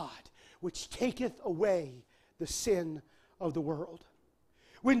of God, which taketh away the sin of the world.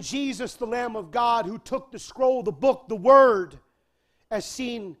 When Jesus, the Lamb of God, who took the scroll, the book, the Word, as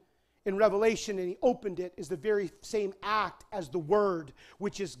seen in Revelation, and He opened it, is the very same act as the Word,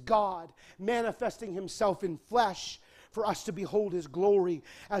 which is God, manifesting Himself in flesh for us to behold His glory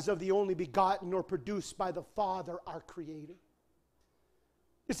as of the only begotten or produced by the Father, our Creator.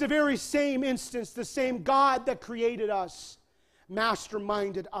 It's the very same instance, the same God that created us,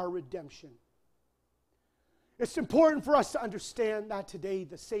 masterminded our redemption. It's important for us to understand that today,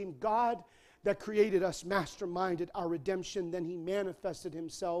 the same God that created us, masterminded our redemption, then He manifested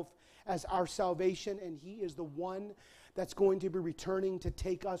Himself as our salvation, and He is the one that's going to be returning to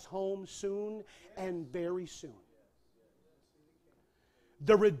take us home soon and very soon.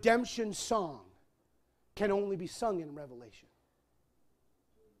 The redemption song can only be sung in Revelation.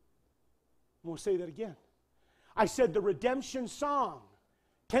 I'm going to say that again. I said the redemption song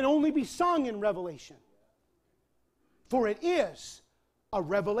can only be sung in Revelation, for it is a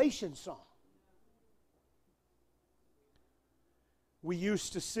revelation song. We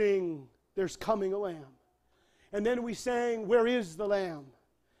used to sing, There's Coming a Lamb. And then we sang, Where is the Lamb?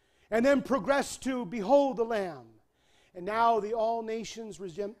 And then progressed to Behold the Lamb. And now the all nations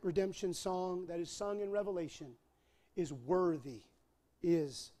redemption song that is sung in Revelation is Worthy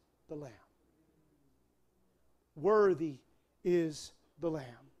is the Lamb. Worthy is the Lamb.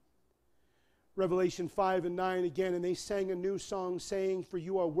 Revelation 5 and 9 again, and they sang a new song saying, for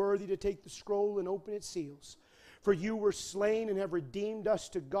you are worthy to take the scroll and open its seals. For you were slain and have redeemed us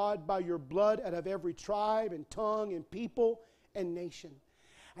to God by your blood out of every tribe and tongue and people and nation.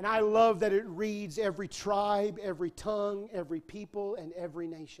 And I love that it reads every tribe, every tongue, every people, and every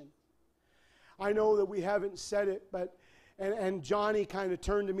nation. I know that we haven't said it, but and Johnny kind of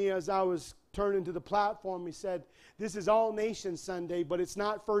turned to me as I was turning to the platform. He said, this is All Nations Sunday, but it's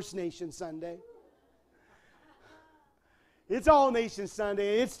not First Nation Sunday. It's All Nations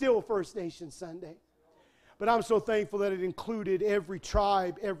Sunday, and it's still First Nation Sunday. But I'm so thankful that it included every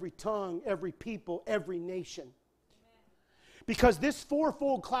tribe, every tongue, every people, every nation. Because this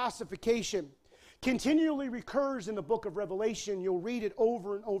fourfold classification continually recurs in the book of Revelation. You'll read it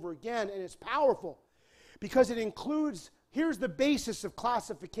over and over again, and it's powerful because it includes, here's the basis of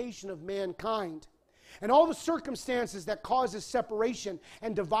classification of mankind and all the circumstances that causes separation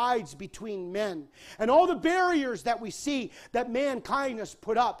and divides between men. And all the barriers that we see that mankind has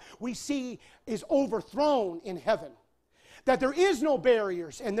put up, we see is overthrown in heaven. That there is no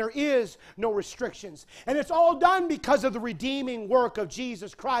barriers and there is no restrictions. And it's all done because of the redeeming work of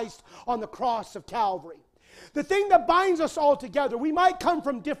Jesus Christ on the cross of Calvary. The thing that binds us all together, we might come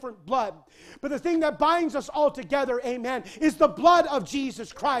from different blood, but the thing that binds us all together, amen, is the blood of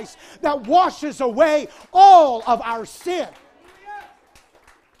Jesus Christ that washes away all of our sin.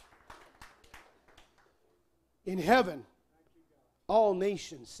 In heaven, all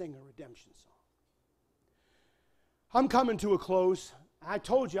nations sing a redemption song. I'm coming to a close. I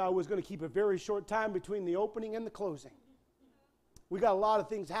told you I was going to keep a very short time between the opening and the closing. We got a lot of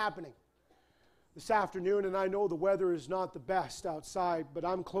things happening this afternoon, and I know the weather is not the best outside, but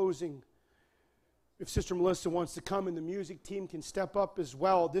I'm closing. If Sister Melissa wants to come and the music team can step up as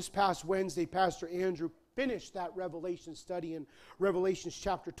well. This past Wednesday, Pastor Andrew finished that Revelation study in Revelation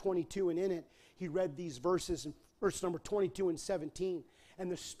chapter 22, and in it, he read these verses in verse number 22 and 17.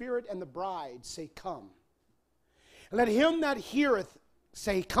 And the Spirit and the bride say, come. And let him that heareth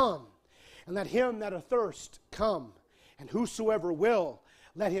say, come. And let him that athirst come. And whosoever will,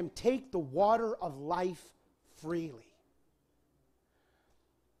 let him take the water of life freely.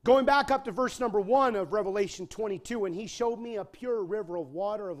 Going back up to verse number 1 of Revelation 22, and he showed me a pure river of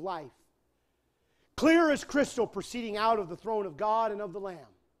water of life, clear as crystal, proceeding out of the throne of God and of the Lamb.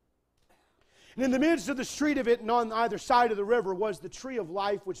 And in the midst of the street of it, and on either side of the river, was the tree of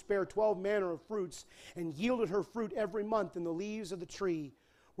life, which bare 12 manner of fruits, and yielded her fruit every month, and the leaves of the tree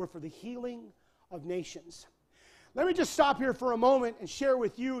were for the healing of nations. Let me just stop here for a moment and share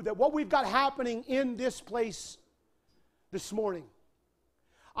with you that what we've got happening in this place this morning,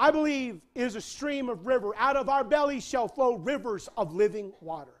 I believe, is a stream of river. Out of our bellies shall flow rivers of living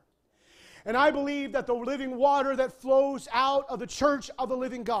water. And I believe that the living water that flows out of the church of the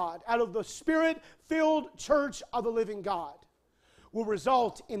living God, out of the Spirit-filled church of the living God, will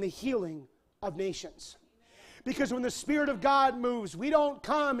result in the healing of nations. Because when the Spirit of God moves, we don't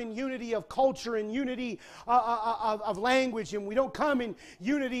come in unity of culture and unity of language, and we don't come in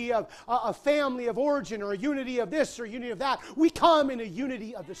unity of a family of origin or a unity of this or unity of that. We come in a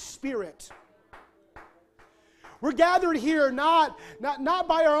unity of the Spirit. We're gathered here not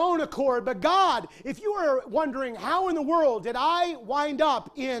by our own accord, but God, if you are wondering how in the world did I wind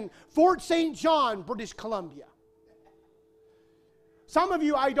up in Fort St. John, British Columbia? Some of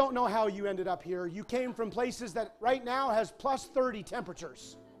you, I don't know how you ended up here. You came from places that right now has plus 30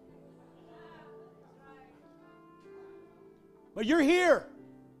 temperatures. But you're here.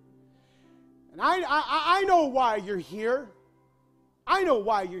 And I know why you're here. I know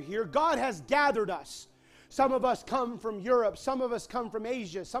why you're here. God has gathered us. Some of us come from Europe. Some of us come from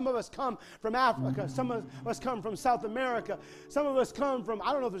Asia. Some of us come from Africa. Some of us come from South America. Some of us come from,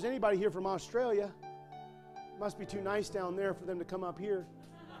 I don't know if there's anybody here from Australia. Must be too nice down there for them to come up here.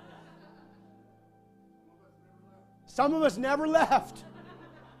 Some of us never left.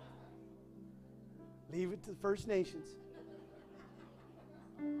 Leave it to the First Nations.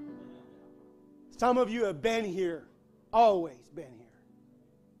 Some of you have been here, always been here.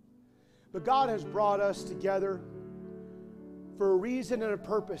 But God has brought us together for a reason and a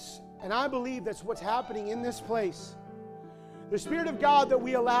purpose. And I believe that's what's happening in this place. The Spirit of God that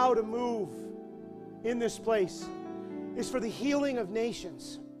we allow to move in this place is for the healing of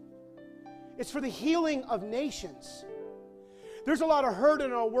nations. It's for the healing of nations. There's a lot of hurt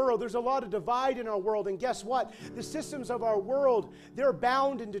in our world. There's a lot of divide in our world. And guess what? The systems of our world, they're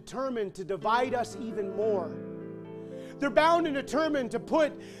bound and determined to divide us even more. They're bound and determined to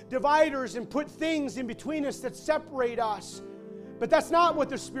put dividers and put things in between us that separate us. But that's not what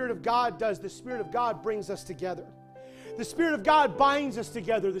the Spirit of God does. The Spirit of God brings us together. The Spirit of God binds us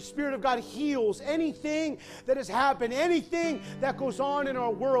together. The Spirit of God heals anything that has happened, anything that goes on in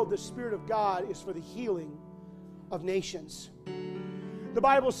our world. The Spirit of God is for the healing of nations. The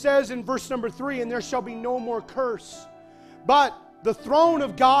Bible says in verse number 3, and there shall be no more curse, but the throne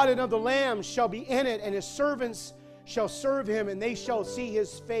of God and of the Lamb shall be in it, and his servants shall serve him, and they shall see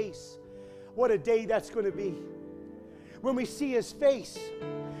his face. What a day that's going to be. When we see his face,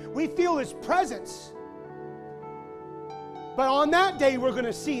 we feel his presence. But on that day, we're going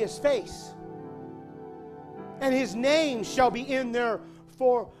to see his face. And his name shall be in their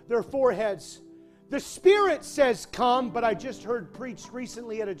foreheads. The Spirit says come, but I just heard preached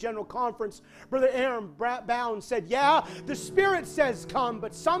recently at a general conference. Brother Aaron Bound said, yeah, the Spirit says come,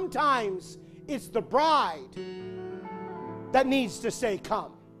 but sometimes it's the bride that needs to say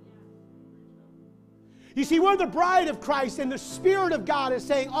come. You see, we're the bride of Christ, and the Spirit of God is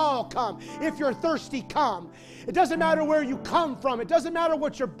saying, oh, come. If you're thirsty, come. It doesn't matter where you come from. It doesn't matter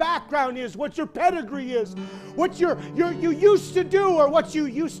what your background is, what your pedigree is, what you used to do or what you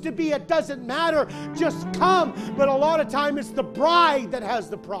used to be. It doesn't matter. Just come. But a lot of time it's the bride that has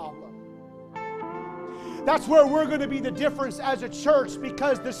the problem. That's where we're going to be the difference as a church,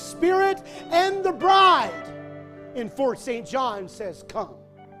 because the Spirit and the bride in Fort St. John says, come.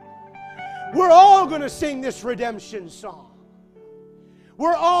 We're all going to sing this redemption song.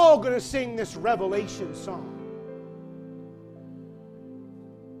 We're all going to sing this revelation song.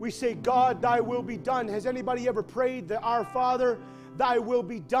 We say, God, thy will be done. Has anybody ever prayed that our Father, thy will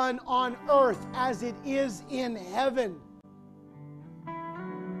be done on earth as it is in heaven?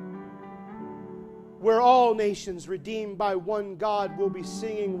 Where all nations redeemed by one God will be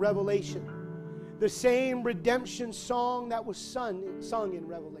singing Revelation. The same redemption song that was sung in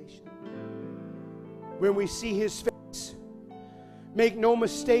Revelation. When we see his face, make no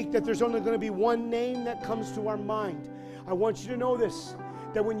mistake that there's only going to be one name that comes to our mind. I want you to know this,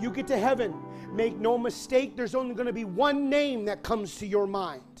 that when you get to heaven, make no mistake, there's only going to be one name that comes to your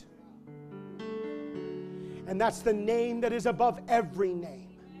mind. And that's the name that is above every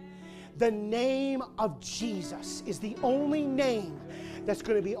name. The name of Jesus is the only name that's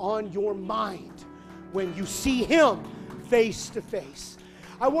going to be on your mind when you see him face to face.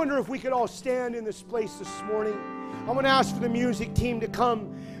 I wonder if we could all stand in this place this morning. I'm going to ask for the music team to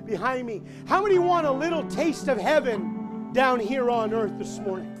come behind me. How many want a little taste of heaven down here on earth this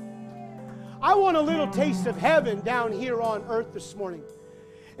morning? I want a little taste of heaven down here on earth this morning.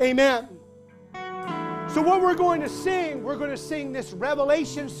 Amen. So what we're going to sing this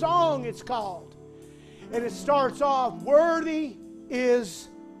Revelation song, it's called. And it starts off, worthy is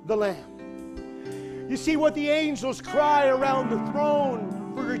the Lamb. You see, what the angels cry around the throne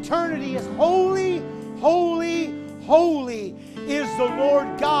for eternity is holy, holy, holy is the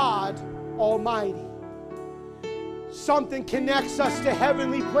Lord God Almighty. Something connects us to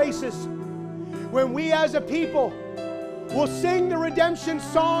heavenly places when we as a people will sing the redemption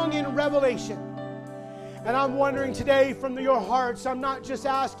song in Revelation. And I'm wondering today from your hearts, I'm not just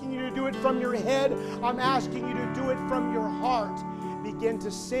asking you to do it from your head, I'm asking you to do it from your heart. Begin to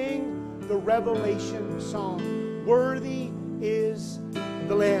sing the Revelation song. Worthy is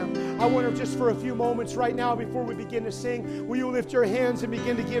the Lamb. I wonder if just for a few moments right now before we begin to sing, will you lift your hands and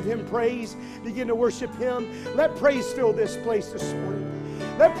begin to give him praise, begin to worship him. Let praise fill this place this morning.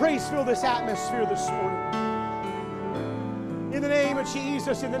 Let praise fill this atmosphere this morning. In the name of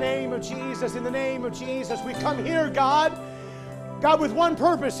Jesus, in the name of Jesus, in the name of Jesus, we come here, God, with one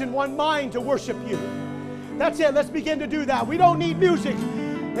purpose and one mind to worship you. That's it. Let's begin to do that. We don't need music.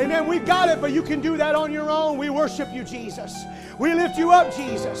 Amen. We've got it, but you can do that on your own. We worship you, Jesus. We lift you up,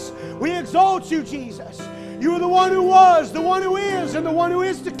 Jesus. We exalt you, Jesus. You are the one who was, the one who is, and the one who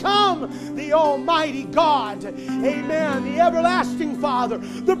is to come, the Almighty God. Amen. The everlasting Father,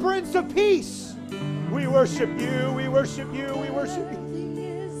 the Prince of Peace. We worship you, we worship you, we worship you.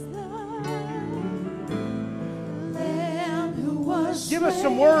 Give us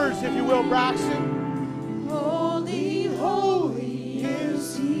some words, if you will, Braxton. Holy, holy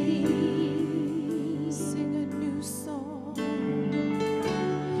is he. Sing a new song.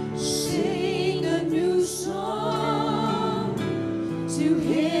 Sing a new song to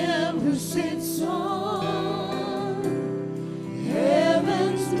him who sits on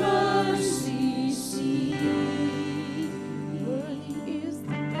heaven's mercy seat. Worthy is the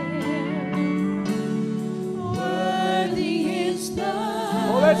Lamb. Worthy is the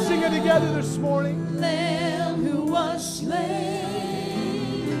Oh, let's sing it together this morning. Lamb who was slain.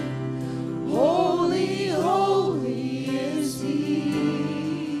 Holy, holy is he.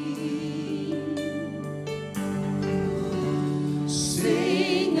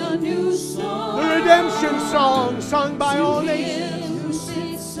 redemption song sung by all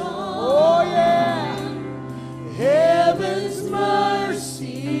nations. Oh yeah. Heaven's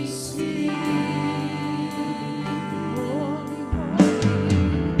mercy seat.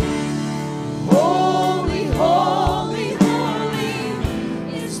 Holy, holy, holy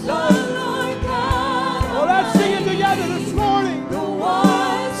is the Lord God. Oh, let's sing it together this morning. The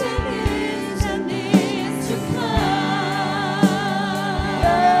was and is to come.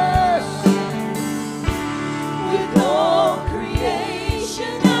 Yes. With all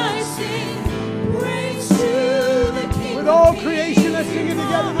creation I sing praise to the King. With all creation, let's sing it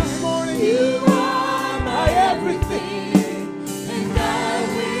together this morning. You are my everything, and I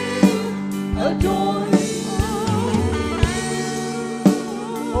will adore you.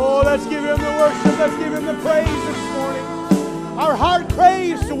 Oh, let's give Him the worship. Let's give Him the praise this morning. Our heart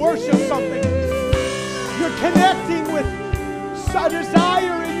craves to worship something. You're connecting with a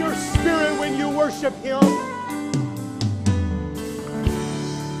desire in your spirit when you worship Him.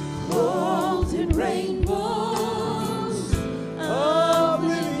 Golden rainbows of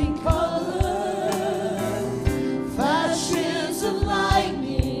living color, flashes of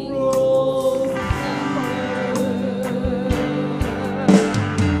lightning roll thunder.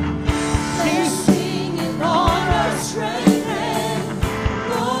 Sing in honor, strength, and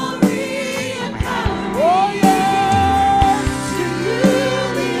glory and power. Oh, yes! To you,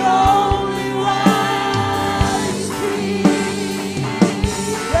 the only wise King.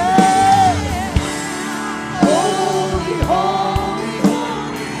 Holy, holy,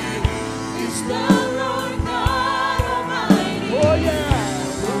 holy is the Lord God Almighty. Oh, yeah.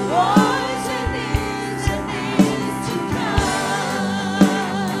 Who was and is to come.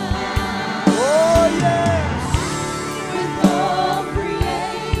 Oh, yes. With all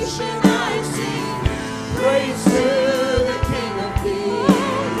creation I sing praise to the King of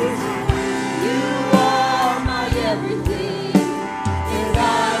Kings. You are my everything, and I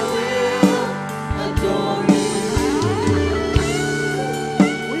will adore you.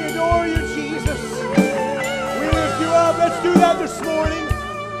 We adore you, Jesus. We lift you up. Let's do that this morning.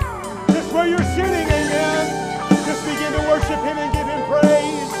 Just where you're sitting, amen. Just begin to worship Him and give Him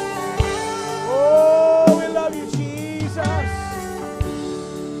praise. Oh, we love you, Jesus.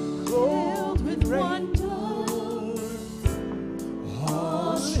 Filled with wonder,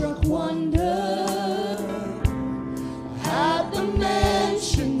 awestruck wonder, at the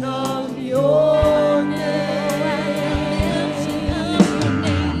mention of your name.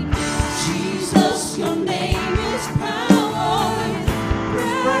 Jesus, your name is power,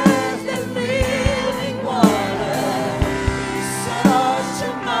 breath and living water. Such a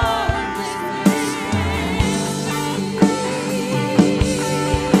marvelous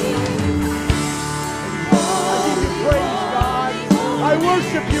Praise God. I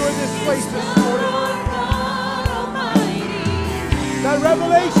worship you in this place this morning. That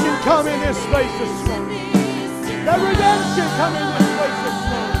revelation come in this place this morning. That redemption come in this place this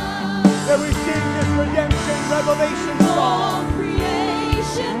morning. That we sing this redemption revelation song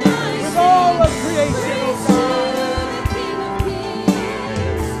with all of creation, oh God.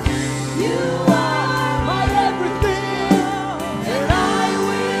 You are my everything, and I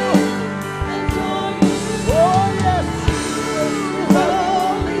will adore you. Oh yes.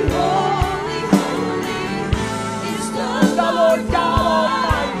 Holy, holy, holy is the Lord God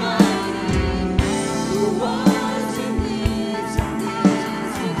Almighty, who was and is to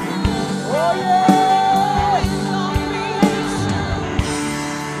come. Oh yes.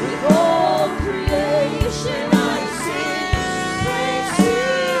 With all creation I sing praise to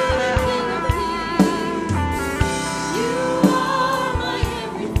the King of Kings. You are my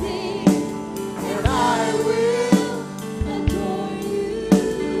everything, and I will adore you.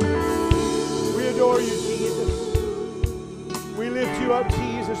 We adore you, Jesus. We lift you up,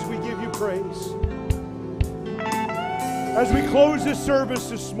 Jesus. We give you praise. As we close this service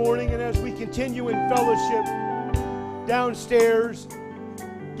this morning and as we continue in fellowship downstairs,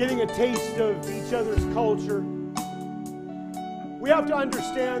 getting a taste of each other's culture, we have to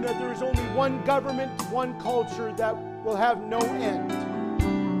understand that there is only one government, one culture that will have no end.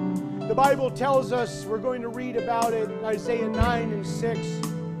 The Bible tells us, we're going to read about it in Isaiah 9 and 6.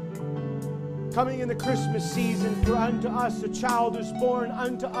 Coming in the Christmas season, for unto us a child is born,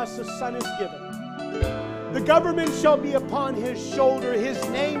 unto us a son is given. The government shall be upon his shoulder. His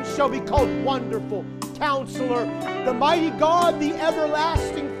name shall be called Wonderful, Counselor, the Mighty God, the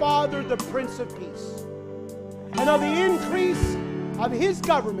Everlasting Father, the Prince of Peace. And of the increase of His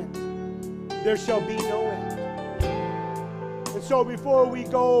government there shall be no end. And so before we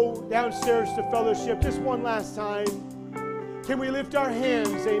go downstairs to fellowship, just one last time, can we lift our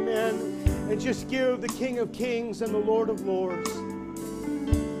hands, amen, and just give the King of Kings and the Lord of Lords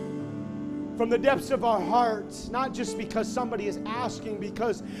from the depths of our hearts, not just because somebody is asking,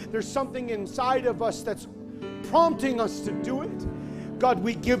 because there's something inside of us that's prompting us to do it. God,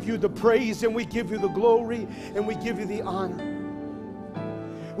 we give you the praise and we give you the glory and we give you the honor.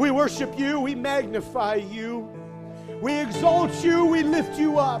 We worship you, we magnify you, we exalt you, we lift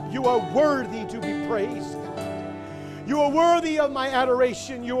you up. You are worthy to be praised. You are worthy of my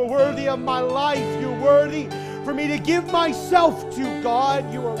adoration. You are worthy of my life. You are worthy for me to give myself to,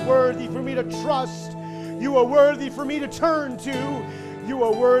 God. You are worthy for me to trust. You are worthy for me to turn to. You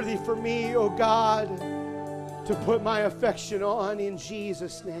are worthy for me, oh God, to put my affection on in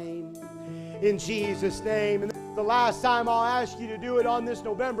Jesus' name. In Jesus' name. And the last time I'll ask you to do it on this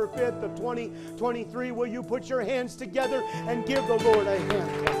November 5th of 2023, will you put your hands together and give the Lord a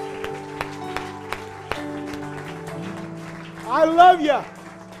hand clap? I love you.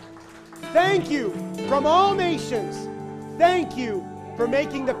 Thank you from all nations. Thank you for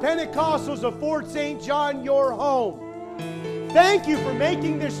making the Pentecostals of Fort St. John your home. Thank you for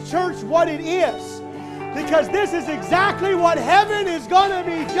making this church what it is, because this is exactly what heaven is going to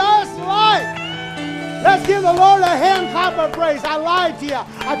be just like. Let's give the Lord a hand clap of praise. I lied to you.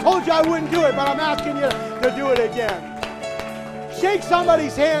 I told you I wouldn't do it, but I'm asking you to do it again. Shake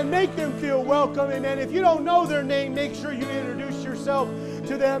somebody's hand. Make them feel welcome. Amen. If you don't know their name, make sure you introduce yourself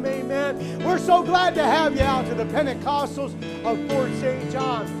to them. Amen. We're so glad to have you out to the Pentecostals of Fort St.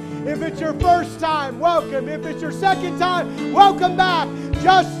 John. If it's your first time, welcome. If it's your second time, welcome back.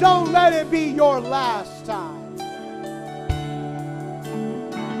 Just don't let it be your last time.